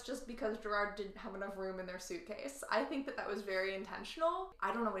think that's just because Gerard didn't have enough room in their suitcase. I think that was very intentional.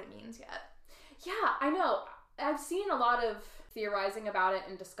 I don't know what it means yet. Yeah, I know. I've seen a lot of theorizing about it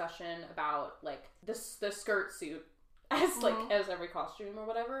and discussion about like the skirt suit as like as every costume or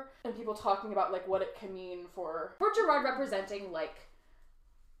whatever, and people talking about like what it can mean for Gerard representing like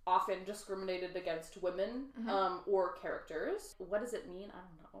often discriminated against women or characters. What does it mean? I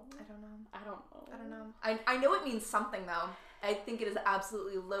don't know. I know it means something though. I think it is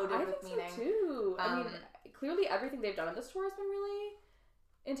absolutely loaded with meaning. So too. I mean, clearly everything they've done in this tour has been really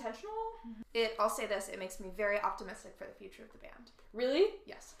intentional. I'll say this, it makes me very optimistic for the future of the band. Really?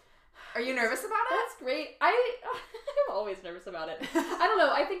 Yes. Are you nervous about it? That's great. I'm always nervous about it. I don't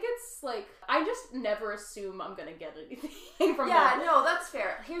know. I think it's like, I just never assume I'm gonna get anything from them. Yeah, no, that's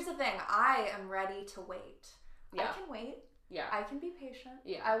fair. Here's the thing. I am ready to wait. Yeah. I can wait. Yeah. I can be patient.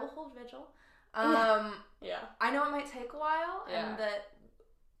 Yeah. I will hold vigil. Yeah. I know it might take a while, Yeah. and that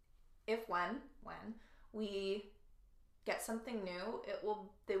when we get something new,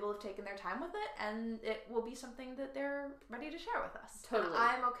 they will have taken their time with it, and it will be something that they're ready to share with us. Totally. And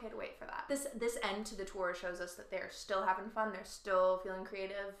I'm okay to wait for that. This end to the tour shows us that they're still having fun, they're still feeling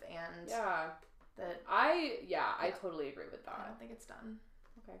creative, and that I totally agree with I that. don't think it's done.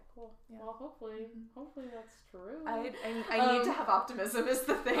 Okay, cool. Yeah. Well, hopefully that's true. I need to have optimism is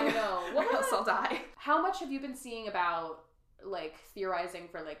the thing. I know. Or else I'll die. How much have you been seeing about like theorizing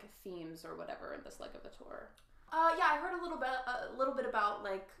for like themes or whatever in this leg of the tour? Yeah, I heard a little bit about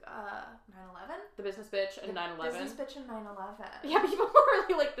like 9/11. The Business Bitch and 9/11. Business Bitch and 9/11. Yeah, people were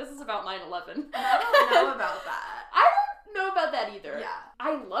really like, this is about 9/11. I don't know about that. I don't know about that either. Yeah.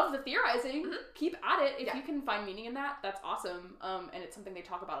 I love the theorizing. Mm-hmm. Keep at it. If Yeah. you can find meaning in that, that's awesome. And it's something they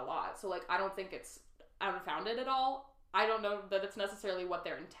talk about a lot. So like, I don't think it's unfounded at all. I don't know that it's necessarily what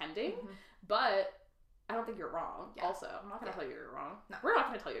they're intending, but I don't think you're wrong. Yeah. Also, I'm not going to tell you you're wrong. No. We're not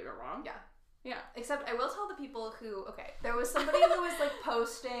going to tell you you're wrong. Yeah. Yeah. Except I will tell the people who, there was somebody who was like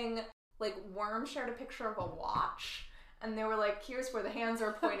posting, like Worm shared a picture of a watch, and they were like, here's where the hands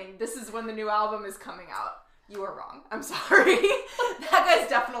are pointing, this is when the new album is coming out. You are wrong. I'm sorry. That guy's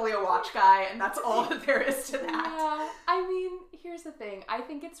definitely a watch guy, and that's all that there is to that. Yeah. I mean, here's the thing. I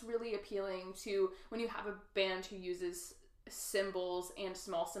think it's really appealing to when you have a band who uses symbols and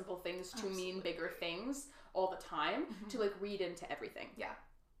small, simple things to mean bigger things all the time, to like read into everything. Yeah.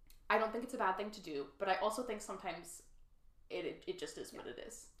 I don't think it's a bad thing to do, but I also think sometimes it just is what it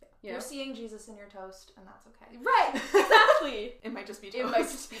is. Yeah. You know? You're seeing Jesus in your toast, and that's okay. Right, exactly. It might just be toast. It might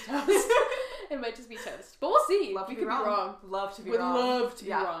just be toast. It might just be toast. But we'll see. Love to We be could wrong. be wrong. Love to be Would wrong. love to be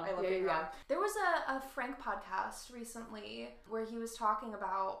Yeah, wrong. I love being wrong. There was a Frank podcast recently where he was talking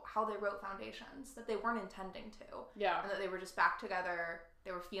about how they wrote Foundations, that they weren't intending to. Yeah. And that they were just back together,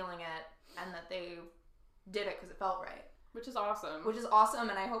 they were feeling it, and that they did it because it felt right. Which is awesome. Which is awesome,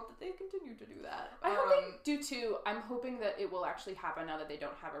 and I hope that they continue to do that. I hope they do too. I'm hoping that it will actually happen now that they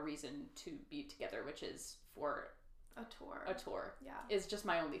don't have a reason to be together, which is for a tour. A tour. Yeah. Is just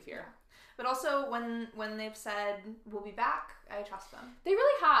my only fear. Yeah. But also, when they've said, we'll be back, I trust them. They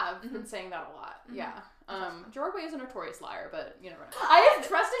really have been saying that a lot. Mm-hmm. Yeah. Gerard Way is a notorious liar, but you never know. I have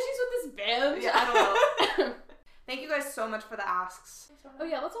trust issues with this band. Yeah. I don't know. Thank you guys so much for the asks. Oh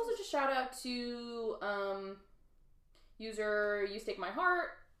yeah, let's also just shout out to user You Stake My Heart,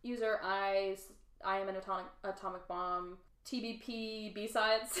 user I Am an Atomic Bomb, TBP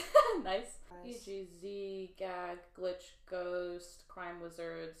B-Sides, nice. EGZ, Gag, Glitch, Ghost, Crime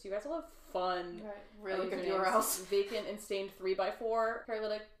Wizards. You guys will have fun. Right. Really good usernames. URLs. Vacant and Stained 3x4,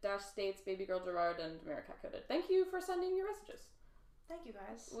 Paralytic Dash States, Baby Girl Gerard, and Americat Coded. Thank you for sending your messages. Thank you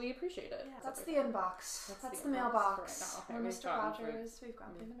guys. We appreciate it. Yeah, that's the inbox. That's the mailbox. Right now. We're Okay, Mr. Rogers. We've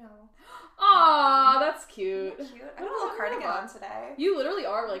gone through the mail. Aw, that's cute. Isn't that cute? I got a little cardigan on today. You literally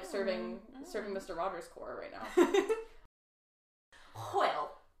are like serving Mr. Rogers' core right now.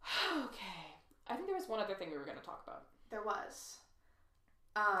 Well, okay. I think there was one other thing we were going to talk about. there was.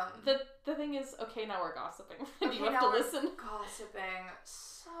 The thing is, okay, now we're gossiping. Okay, You have now to we're listen. Gossiping.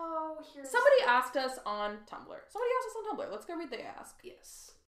 So here's Somebody asked us on Tumblr. Let's go read the ask.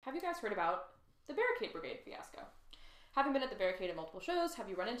 Yes. Have you guys heard about the Barricade Brigade fiasco? Having been at the Barricade at multiple shows, have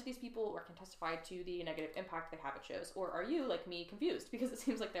you run into these people or can testify to the negative impact they have at shows? Or are you, like me, confused? Because it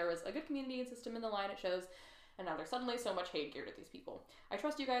seems like there was a good community and system in the line at shows, and now there's suddenly so much hate geared at these people. I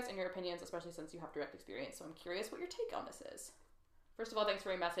trust you guys and your opinions, especially since you have direct experience, so I'm curious what your take on this is. First of all, thanks for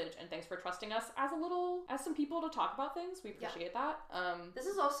your message, and thanks for trusting us as some people to talk about things. We appreciate that. This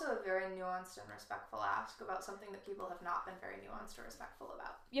is also a very nuanced and respectful ask about something that people have not been very nuanced or respectful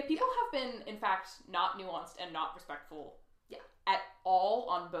about. Yeah, people have been, in fact, not nuanced and not respectful Yeah. at all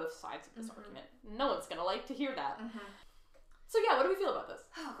on both sides of this argument. No one's gonna like to hear that. So yeah, what do we feel about this?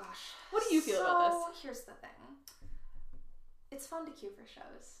 Oh gosh. What do you feel about this? So here's the thing. It's fun to queue for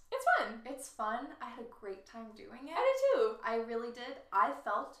shows. It's fun. It's fun. I had a great time doing it. I did too. I really did. I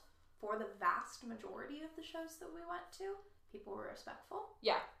felt for the vast majority of the shows that we went to, people were respectful.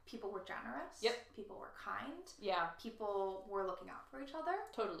 Yeah. People were generous. Yep. People were kind. Yeah. People were looking out for each other.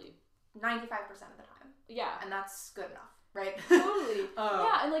 Totally. 95% of the time. Yeah. And that's good enough, right? Totally.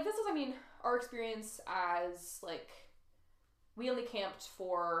 Yeah, and like this is, I mean, our experience as like, we only camped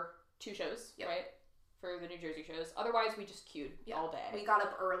for 2 shows, right? For the New Jersey shows. Otherwise, we just queued all day. We got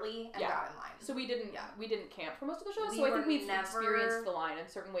up early and got in line. So we didn't camp for most of the shows. So I think we've experienced the line in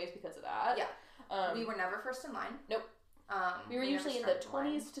certain ways because of that. Yeah. We were never first in line. Nope. We were usually in the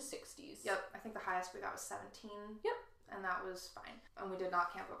 20s to 60s. Yep. I think the highest we got was 17. Yep. And that was fine. And we did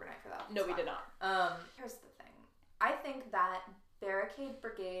not camp overnight for that. No, we did not. Here's the thing. I think that Barricade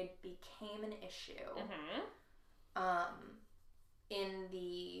Brigade became an issue in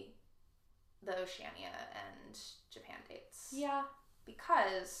the Oceania and Japan dates. Yeah.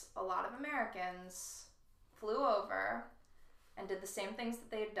 Because a lot of Americans flew over and did the same things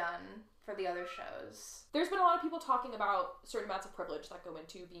that they had done for the other shows. There's been a lot of people talking about certain amounts of privilege that go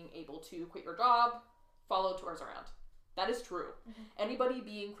into being able to quit your job, follow tours around. That is true. Anybody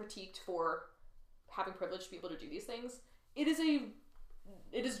being critiqued for having privilege to be able to do these things, it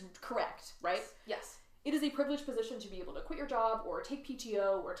is correct, right? Yes. It is a privileged position to be able to quit your job or take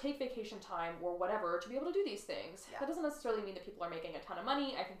PTO or take vacation time or whatever to be able to do these things. Yeah. That doesn't necessarily mean that people are making a ton of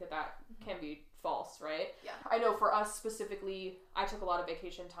money. I think that can be false, right? Yeah. I know for us specifically, I took a lot of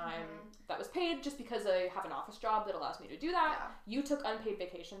vacation time that was paid just because I have an office job that allows me to do that. Yeah. You took unpaid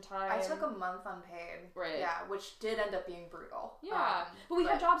vacation time. I took a month unpaid. Right. Yeah, which did end up being brutal. Yeah. But we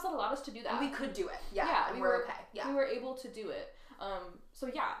had jobs that allowed us to do that. And we could do it. Yeah. And we were okay. Yeah. We were able to do it. So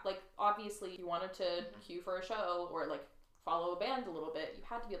yeah, like obviously if you wanted to queue for a show or like follow a band a little bit, you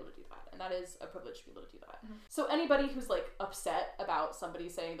had to be able to do that. And that is a privilege to be able to do that. So anybody who's like upset about somebody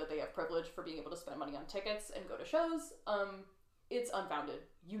saying that they have privilege for being able to spend money on tickets and go to shows, it's unfounded.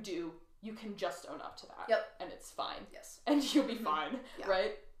 You do. You can just own up to that. Yep. And it's fine. Yes. And you'll be fine,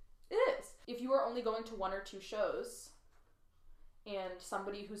 right? It is. If you are only going to 1 or 2 shows, and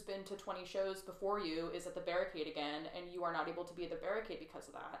somebody who's been to 20 shows before you is at the Barricade again, and you are not able to be at the Barricade because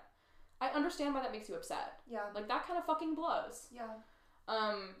of that, I understand why that makes you upset. Yeah. Like, that kind of fucking blows. Yeah.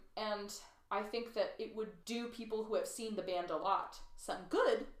 And I think that it would do people who have seen the band a lot some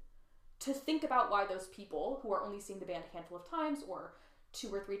good to think about why those people who are only seeing the band a handful of times, or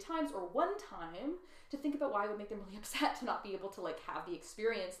 2 or 3 times, or 1 time, to think about why it would make them really upset to not be able to, like, have the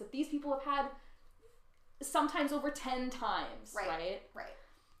experience that these people have had sometimes over 10 times, right? Right.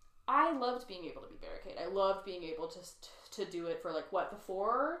 I loved being able to be Barricade. I loved being able to do it for, like, what, the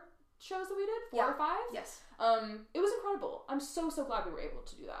 4 shows that we did? 4 or 5? Yes. It was incredible. I'm so glad we were able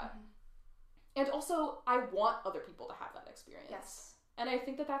to do that. And also, I want other people to have that experience. Yes. And I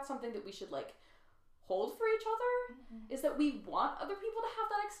think that that's something that we should, like, hold for each other, is that we want other people to have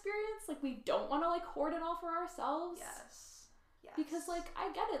that experience. Like, we don't want to, like, hoard it all for ourselves. Yes. Because, like,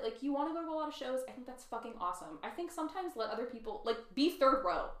 I get it. Like, you want to go to a lot of shows. I think that's fucking awesome. I think sometimes let other people, like, be 3rd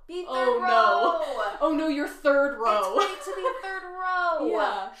row. Be 3rd row! Oh, no, you're 3rd row. It's great to be 3rd row!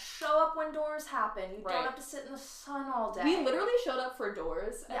 Yeah. Show up when doors happen. You don't have to sit in the sun all day. We literally showed up for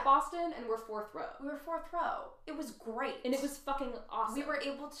doors at Boston, and we're 4th row. We were 4th row. It was great. And it was fucking awesome. We were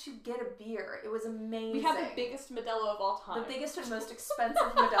able to get a beer. It was amazing. We had the biggest Modelo of all time. The biggest and most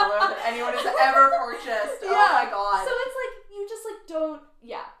expensive Modelo that anyone has ever purchased. Yeah. Oh my god. So it's like, you just like don't,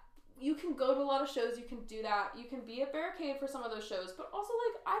 you can go to a lot of shows, you can do that, you can be at Barricade for some of those shows, but also,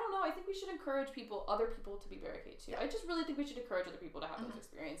 like, I don't know, I think we should encourage other people to be Barricade too. I just really think we should encourage other people to have those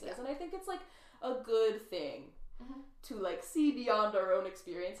experiences, and I think it's like a good thing to like see beyond our own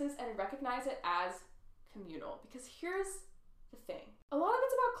experiences and recognize it as communal, because here's the thing. A lot of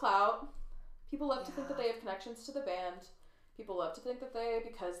it's about clout. People love to think that they have connections to the band. People love to think that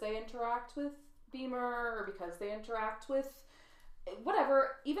because they interact with Beamer, or because they interact with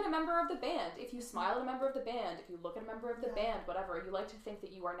whatever, even a member of the band, if you smile at a member of the band, if you look at a member of the band, whatever, you like to think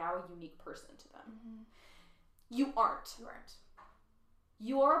that you are now a unique person to them. You aren't.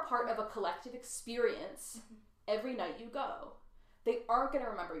 You are a part of a collective experience every night you go. They aren't going to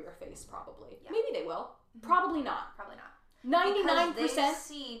remember your face, probably. Maybe they will. Probably not. 99%. Because they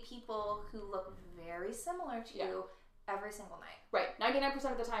see people who look very similar to you every single night. Right.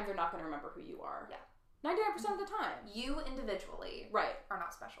 99% of the time, they're not going to remember who you are. 99% of the time. You individually are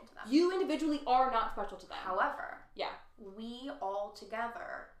not special to them. You individually are not special to them. However, we all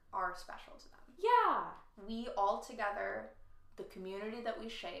together are special to them. Yeah. We all together, the community that we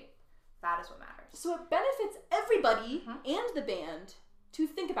shape, that is what matters. So it benefits everybody and the band to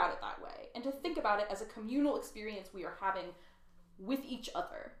think about it that way, and to think about it as a communal experience we are having with each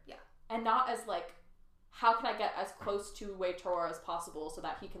other. Yeah. And not as like how can I get as close to Wei Tora as possible so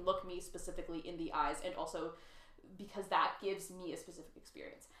that he can look me specifically in the eyes, and also because that gives me a specific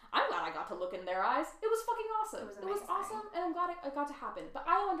experience. I'm glad I got to look in their eyes. It was fucking awesome. It was awesome, and I'm glad it got to happen. But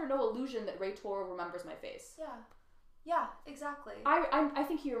I am under no illusion that Wei Tora remembers my face. Yeah, exactly. I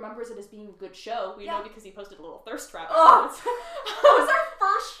think he remembers it as being a good show. We know because he posted a little thirst trap. Oh, that was our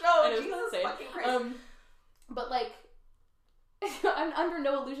first show. And it was Jesus insane. fucking Christ. But like, I'm under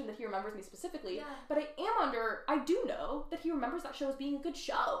no illusion that he remembers me specifically. Yeah. But I do know that he remembers that show as being a good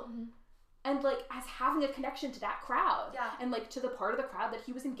show. Mm-hmm. And like as having a connection to that crowd. Yeah. And like to the part of the crowd that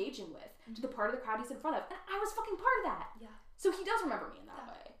he was engaging with. To the part of the crowd he's in front of. And I was fucking part of that. Yeah. So he does remember me in that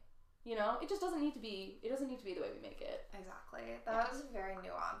way. You know? It just doesn't need to be the way we make it. Exactly. That was a very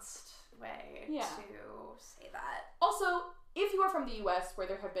nuanced way to say that. Also, if you are from the US where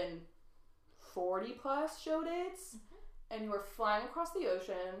there have been 40 plus show dates, and you are flying across the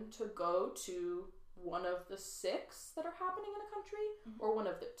ocean to go to one of the 6 that are happening in a country, or one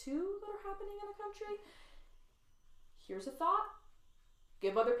of the 2 that are happening in a country, here's a thought.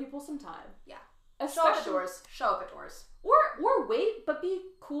 Give other people some time. Yeah. Especially, Show up at doors. Or wait, but be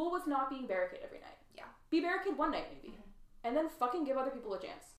cool with not being barricade every night. Yeah. Be barricade one night maybe. And then fucking give other people a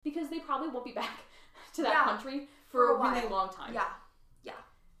chance. Because they probably won't be back to that country for a really long time. Yeah. Yeah.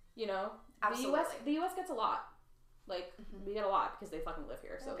 You know? Absolutely. The US gets a lot. Like, we get a lot because they fucking live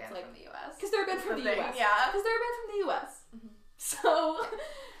here. So it's like from the US. because they're banned from the US. Yeah. Because they're banned from the US. So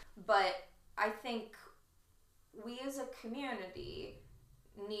but I think we as a community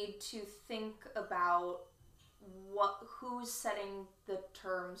need to think about who's setting the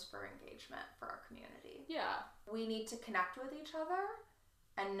terms for engagement for our community. Yeah. We need to connect with each other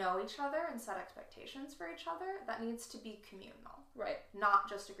and know each other and set expectations for each other. That needs to be communal. Right. Not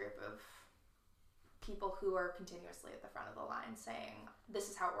just a group of people who are continuously at the front of the line saying, this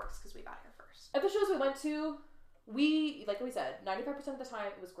is how it works because we got here first. At the shows we went to, like we said, 95% of the time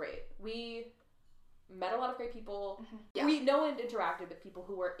it was great. We met a lot of great people. Yeah. We know and interacted with people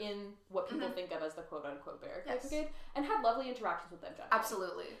who were in what people think of as the quote-unquote barricade brigade, and had lovely interactions with them generally.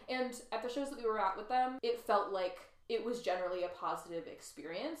 Absolutely. And at the shows that we were at with them, it felt like it was generally a positive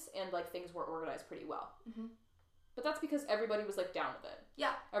experience, and like things were organized pretty well. But that's because everybody was like down with it.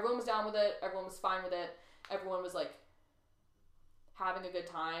 Yeah. Everyone was down with it. Everyone was fine with it. Everyone was like having a good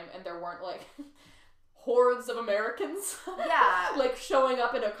time, and there weren't like hordes of Americans like showing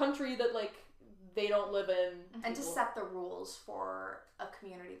up in a country that like they don't live in. And to set the rules for a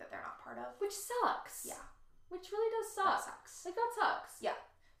community that they're not part of. Which sucks. Yeah. Which really does suck. That sucks. Like, that sucks. Yeah.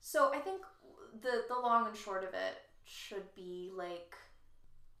 So I think the long and short of it should be like,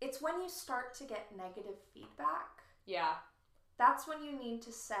 it's when you start to get negative feedback. Yeah. That's when you need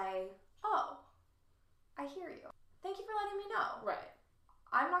to say, oh, I hear you. Thank you for letting me know. Right.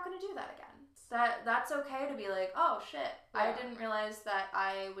 I'm not going to do that again. That's okay to be like, oh shit, I didn't realize that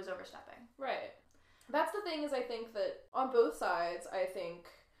I was overstepping. Right. That's the thing, is I think that on both sides, I think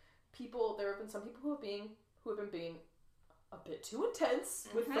there have been some people who have been being a bit too intense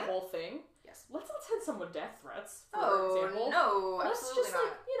with the whole thing. Yes. Let's not send someone death threats, for example. No, let's absolutely just not.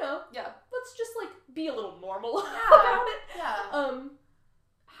 like, you know, let's just like be a little normal Yeah. about it. Yeah.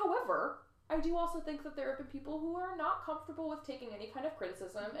 However, I do also think that there have been people who are not comfortable with taking any kind of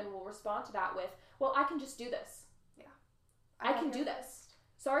criticism and will respond to that with, well, I can just do this. Yeah. I can do this.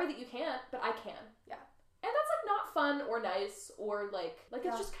 Sorry that you can't, but I can. Yeah. And that's like not fun or nice or like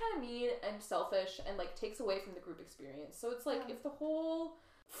it's just kind of mean and selfish and like takes away from the group experience. So it's like if the whole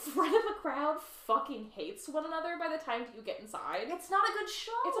front of the crowd fucking hates one another by the time that you get inside, it's not a good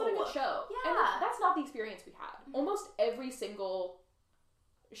show. It's not a good show. Yeah. And that's not the experience we had. Almost every single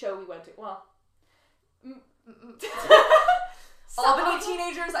show we went to, well, Albany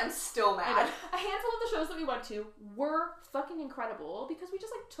teenagers, I'm still mad. A handful of the shows that we went to were fucking incredible because we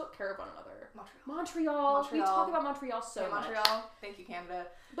just like took care of one another. Montreal. We talk about Montreal so much. Montreal. Thank you, Canada.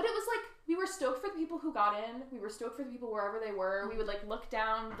 But it was like we were stoked for the people who got in. We were stoked for the people wherever they were. We would like look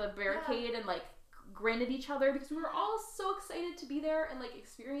down the barricade and like grin at each other because we were all so excited to be there and like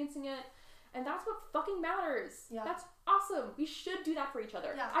experiencing it. And that's what fucking matters. Yeah. That's awesome. We should do that for each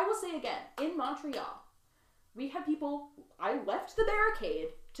other. Yeah. I will say again, in Montreal, we had people, I left the barricade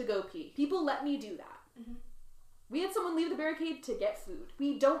to go pee. People let me do that. We had someone leave the barricade to get food.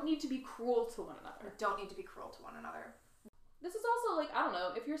 We don't need to be cruel to one another. We don't need to be cruel to one another. This is also like, I don't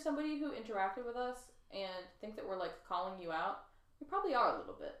know, if you're somebody who interacted with us and think that we're like calling you out, we probably are a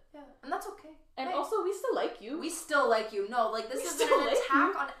little bit. Yeah. And that's okay. And also, we still like you. We still like you. No, like this isn't an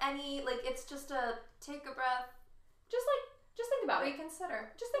attack on any, like it's just a take a breath. Just think about it.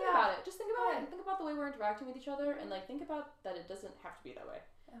 Reconsider. Just think about it. Just think about it. And think about the way we're interacting with each other and like think about that it doesn't have to be that way.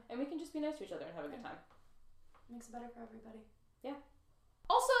 Yeah. And we can just be nice to each other and have a good time. Makes it better for everybody.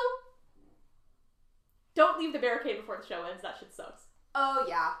 Also, don't leave the barricade before the show ends. That shit sucks. Oh,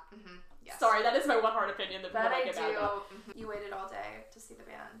 yeah. Yes. Sorry, that is my one hard opinion that That people I get mad about. do. You waited all day to see the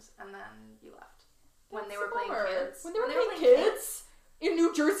band, and then you left. When That's they were a playing bummer. Kids. When they were playing Kids? In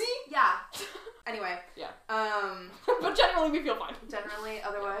New Jersey? Yeah. Anyway. Yeah. But But generally, we feel fine. generally,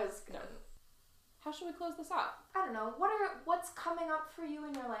 otherwise, No. How should we close this out? I don't know. What's coming up for you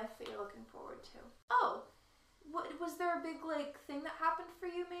in your life that you're looking forward to? Oh, what was there a big thing that happened for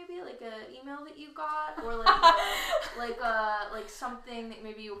you? Maybe like a email that you got, or like something that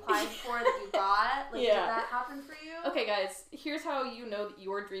maybe you applied for that you got. Did that happen for you? Okay, guys. Here's how you know that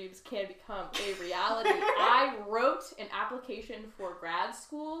your dreams can become a reality. I wrote an application for grad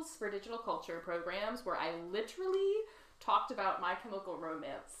schools for digital culture programs where I literally talked about My Chemical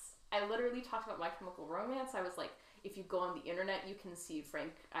Romance. I was like, if you go on the internet, you can see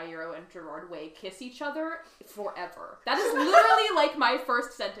Frank Iero and Gerard Way kiss each other forever. That is literally like my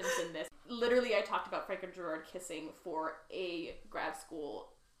first sentence in this. Literally, I talked about Frank and Gerard kissing for a grad school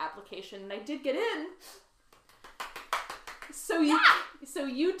application, and I did get in. So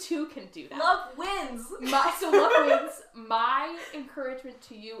you too can do that. Love wins. Love wins. My encouragement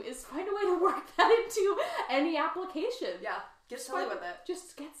to you is find a way to work that into any application. Yeah. Get silly with it.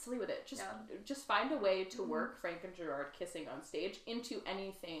 Just get silly with it. Just find a way to work Frank and Gerard kissing on stage into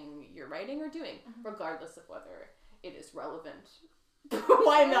anything you're writing or doing, regardless of whether it is relevant.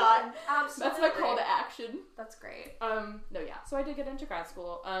 Why not? Absolutely. That's my call to action. That's great. So I did get into grad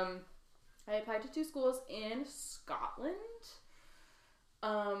school. I applied to 2 schools in Scotland.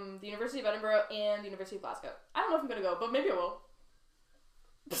 The University of Edinburgh and the University of Glasgow. I don't know if I'm gonna go, but maybe I will.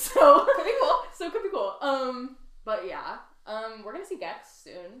 So Could be cool. could be cool. But yeah. We're gonna see Gex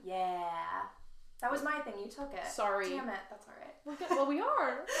soon. Yeah. That was my thing. You took it. Sorry. Damn it. That's alright. Well, we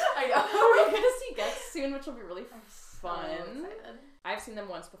are. I know. We're gonna see Gex soon, which will be really fun. So excited. I've seen them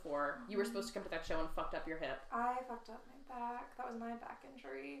once before. You were supposed to come to that show and fucked up your hip. I fucked up my back. That was my back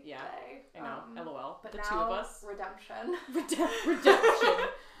injury. Yeah. Today. I know. LOL. But the now, 2 of us. Redemption. Redemption.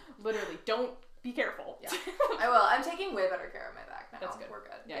 Literally. Don't be careful. Yeah. I will. I'm taking way better care of my back now. That's good. We're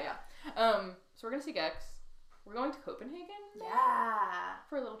good. Yeah. So we're gonna see Gex. We're going to Copenhagen. Yeah.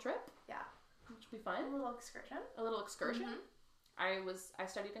 For a little trip. Yeah. Which will be fun. A little excursion. I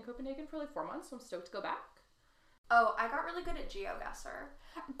studied in Copenhagen for like 4 months, so I'm stoked to go back. Oh, I got really good at GeoGuessr.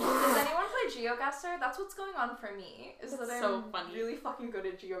 Does anyone play GeoGuessr? That's what's going on for me. That's so funny. Really fucking good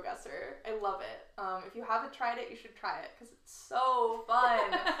at GeoGuessr. I love it. If you haven't tried it, you should try it because it's so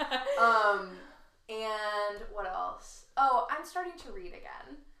fun. And what else? Oh, I'm starting to read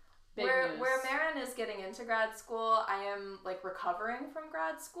again. Where Marin is getting into grad school, I am like recovering from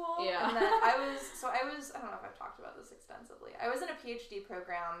grad school. Yeah. And then I don't know if I've talked about this extensively. I was in a PhD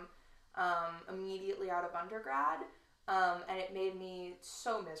program immediately out of undergrad. And it made me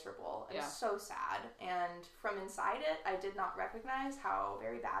so miserable and so sad. And from inside it, I did not recognize how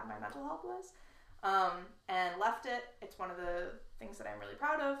very bad my mental health was. And left it. It's one of the things that I'm really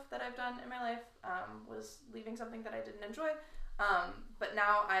proud of that I've done in my life, was leaving something that I didn't enjoy. But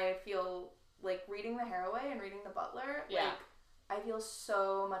now I feel like reading The Haraway and reading The Butler, like, I feel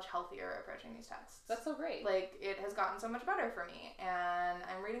so much healthier approaching these texts. That's so great. Like, it has gotten so much better for me, and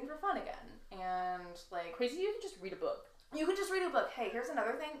I'm reading for fun again, and, like... Crazy, you can just read a book. You can just read a book. Hey, here's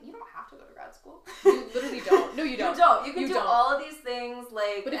another thing. You don't have to go to grad school. You literally don't. No, you don't. You don't. You can do all of these things,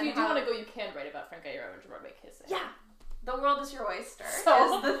 like... But if you do want to go, you can write about Frank Iero and Gerard Way kissing. Yeah. The world is your oyster, is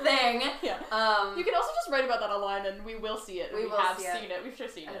the thing. Yeah. You can also just write about that online, and we will see it. We have seen it. We've sure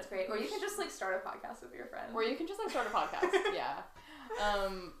seen it. That's great. Or you can just, like, start a podcast with your friends. Or you can just, like, start a podcast. Yeah.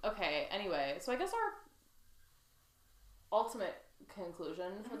 Okay, anyway. So I guess our ultimate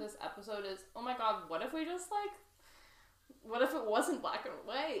conclusion for this episode is, oh my god, what if we just, like... What if it wasn't black and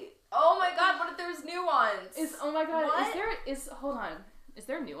white? Oh my god, what if there's nuance? Oh my god, what? Hold on. Is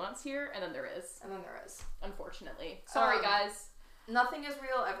there nuance here? And then there is. And then there is. Unfortunately. Sorry, guys. Nothing is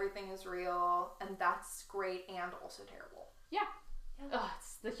real, everything is real, and that's great and also terrible. Yeah. Ugh,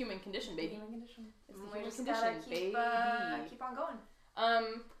 it's the human condition, baby. Human condition. It's the human condition, baby. Keep on going.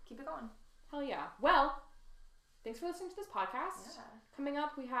 Keep it going. Hell yeah. Well, thanks for listening to this podcast. Yeah. Coming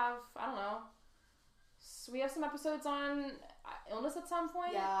up, we have, I don't know, so we have some episodes on illness at some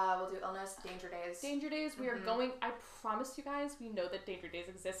point. Yeah, we'll do illness, Danger Days. Danger Days. We are going, I promise you guys, we know that Danger Days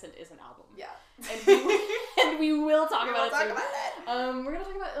exists and is an album. Yeah. And we will talk about it soon. We're going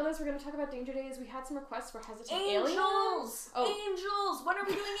to talk about illness. We're going to talk about Danger Days. We had some requests for Hesitant Angels! Aliens. Angels! When are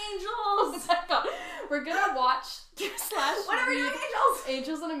we doing Angels? Oh my god. We're gonna watch What are we doing, read Angels?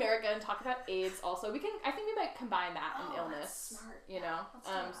 Angels in America and talk about AIDS also. I think we might combine that and illness. That's smart. You know? Yeah, let's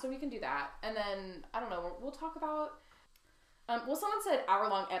do that. So we can do that. And then, I don't know, we'll talk about... someone said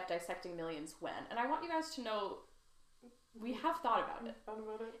hour-long ep dissecting millions when. And I want you guys to know we have thought about it.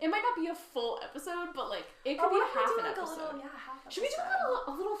 It might not be a full episode, but like it could be a half an episode. Half Should we do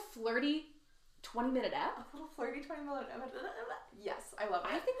a little flirty 20-minute ep? A little flirty 20-minute? Yes, I love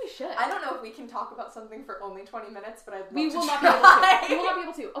it. I think we should. I don't know if we can talk about something for only 20 minutes, but I'd love We to will not try. be able to. We will not be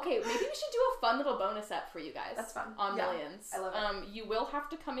able to. Okay, maybe we should do a fun little bonus ep for you guys. That's fun. On Yeah, Millions. I love it. You will have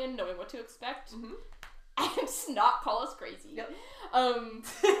to come in knowing what to expect. Mhm. And not call us crazy. Yep.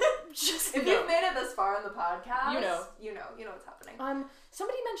 Just If you've made it this far in the podcast, you know what's happening.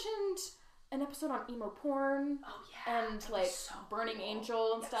 Somebody mentioned an episode on emo porn. Oh yeah. And that like was so Burning cool.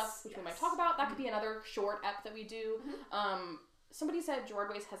 Angel and Yes, stuff, which we might yes. talk about. That could be another short ep that we do. Mhm. Somebody said Gerard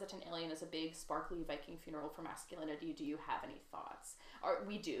Way's Hesitant Alien is a big, sparkly Viking funeral for masculinity. Do you have any thoughts?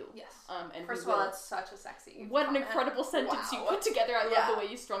 We do. Yes. And First of we all, will. that's such a sexy What an comment. incredible sentence you Wow. put together. I love Yeah. the way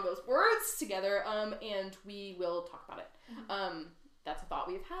you strung those words together. And we will talk about it. Mm-hmm. That's a thought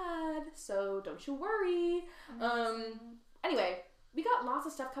we've had, so don't you worry. Anyway, we got lots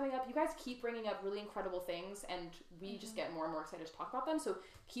of stuff coming up. You guys keep bringing up really incredible things, and we just get more and more excited to talk about them. So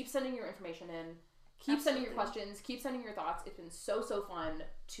keep sending your information in. Keep sending your questions. Keep sending your thoughts. It's been so fun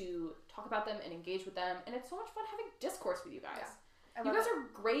to talk about them and engage with them, and it's so much fun having discourse with you guys. Yeah. You guys are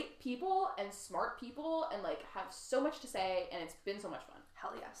great people and smart people and like have so much to say, and it's been so much fun.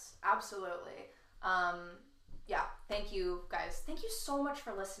 Hell yes, absolutely. Yeah, thank you guys. Thank you so much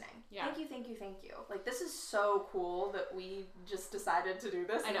for listening. Yeah. Thank you. Like, this is so cool that we just decided to do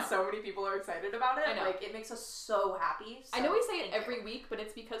this I know. and so many people are excited about it. I know. Like, it makes us so happy. So I know we say it thank every you. week, but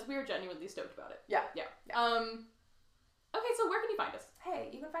it's because we are genuinely stoked about it. Yeah. Yeah. Yeah. Okay, so where can you find us? Hey,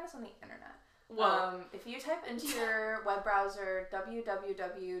 you can find us on the internet. Well, If you type into your web browser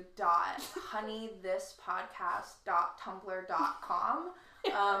www.honeythispodcast.tumblr.com,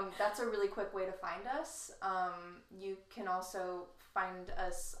 that's a really quick way to find us. You can also find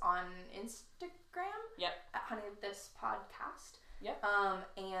us on Instagram Yep. at honeythispodcast. Yep.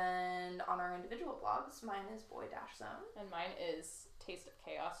 And on our individual blogs, mine is boy-zone. and mine is Taste of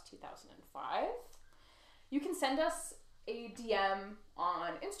Chaos 2005. You can send us a DM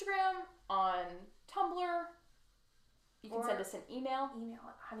on Instagram, on Tumblr. You can Or send us an email. Email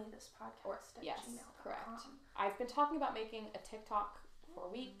at honeythispodcast@gmail.com. Yes, correct. I've been talking about making a TikTok for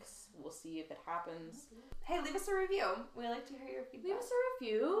weeks. We'll see if it happens. Hey, leave us a review. We like to hear your feedback. Leave us a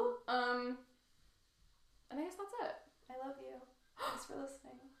review. And I guess that's it. I love you. Thanks for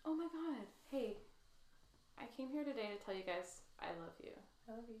listening. Oh my god. Hey, I came here today to tell you guys I love you.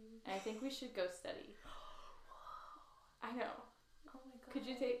 I love you. And I think we should go steady. I know. Oh my god.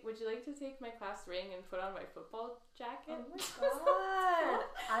 Would you like to take my class ring and put on my football jacket? Oh my god.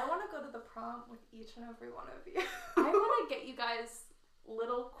 I want to go to the prom with each and every one of you. I want to get you guys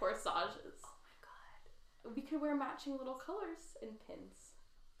little corsages. Oh my god. We could wear matching little colors and pins.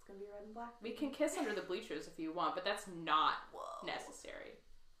 It's gonna be red and black. We can kiss under the bleachers if you want, but that's not Whoa. necessary.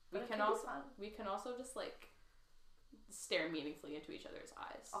 But it could be fun. We can also just like stare meaningfully into each other's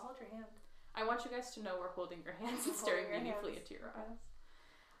eyes. I'll hold your hand. I want you guys to know we're holding your hands and We're staring holding your meaningfully hands. into your Okay. eyes.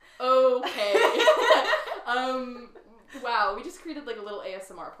 Okay. Wow, we just created like a little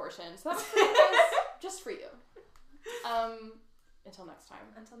ASMR portion. So that's for you guys, just for you. Until next time.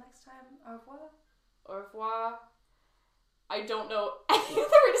 Until next time, au revoir. Au revoir. I don't know any other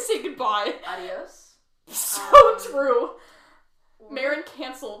way to say goodbye. Adios. So true. Marin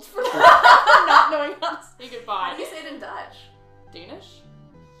canceled for not knowing how to say How goodbye. do you say it in Dutch? Danish?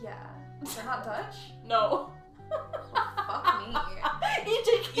 Yeah. They're not Dutch? No. Fuck me.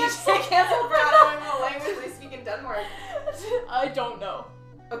 EJ You say cancel for not knowing what language they speak in Denmark. I don't know.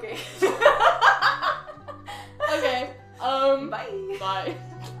 Okay.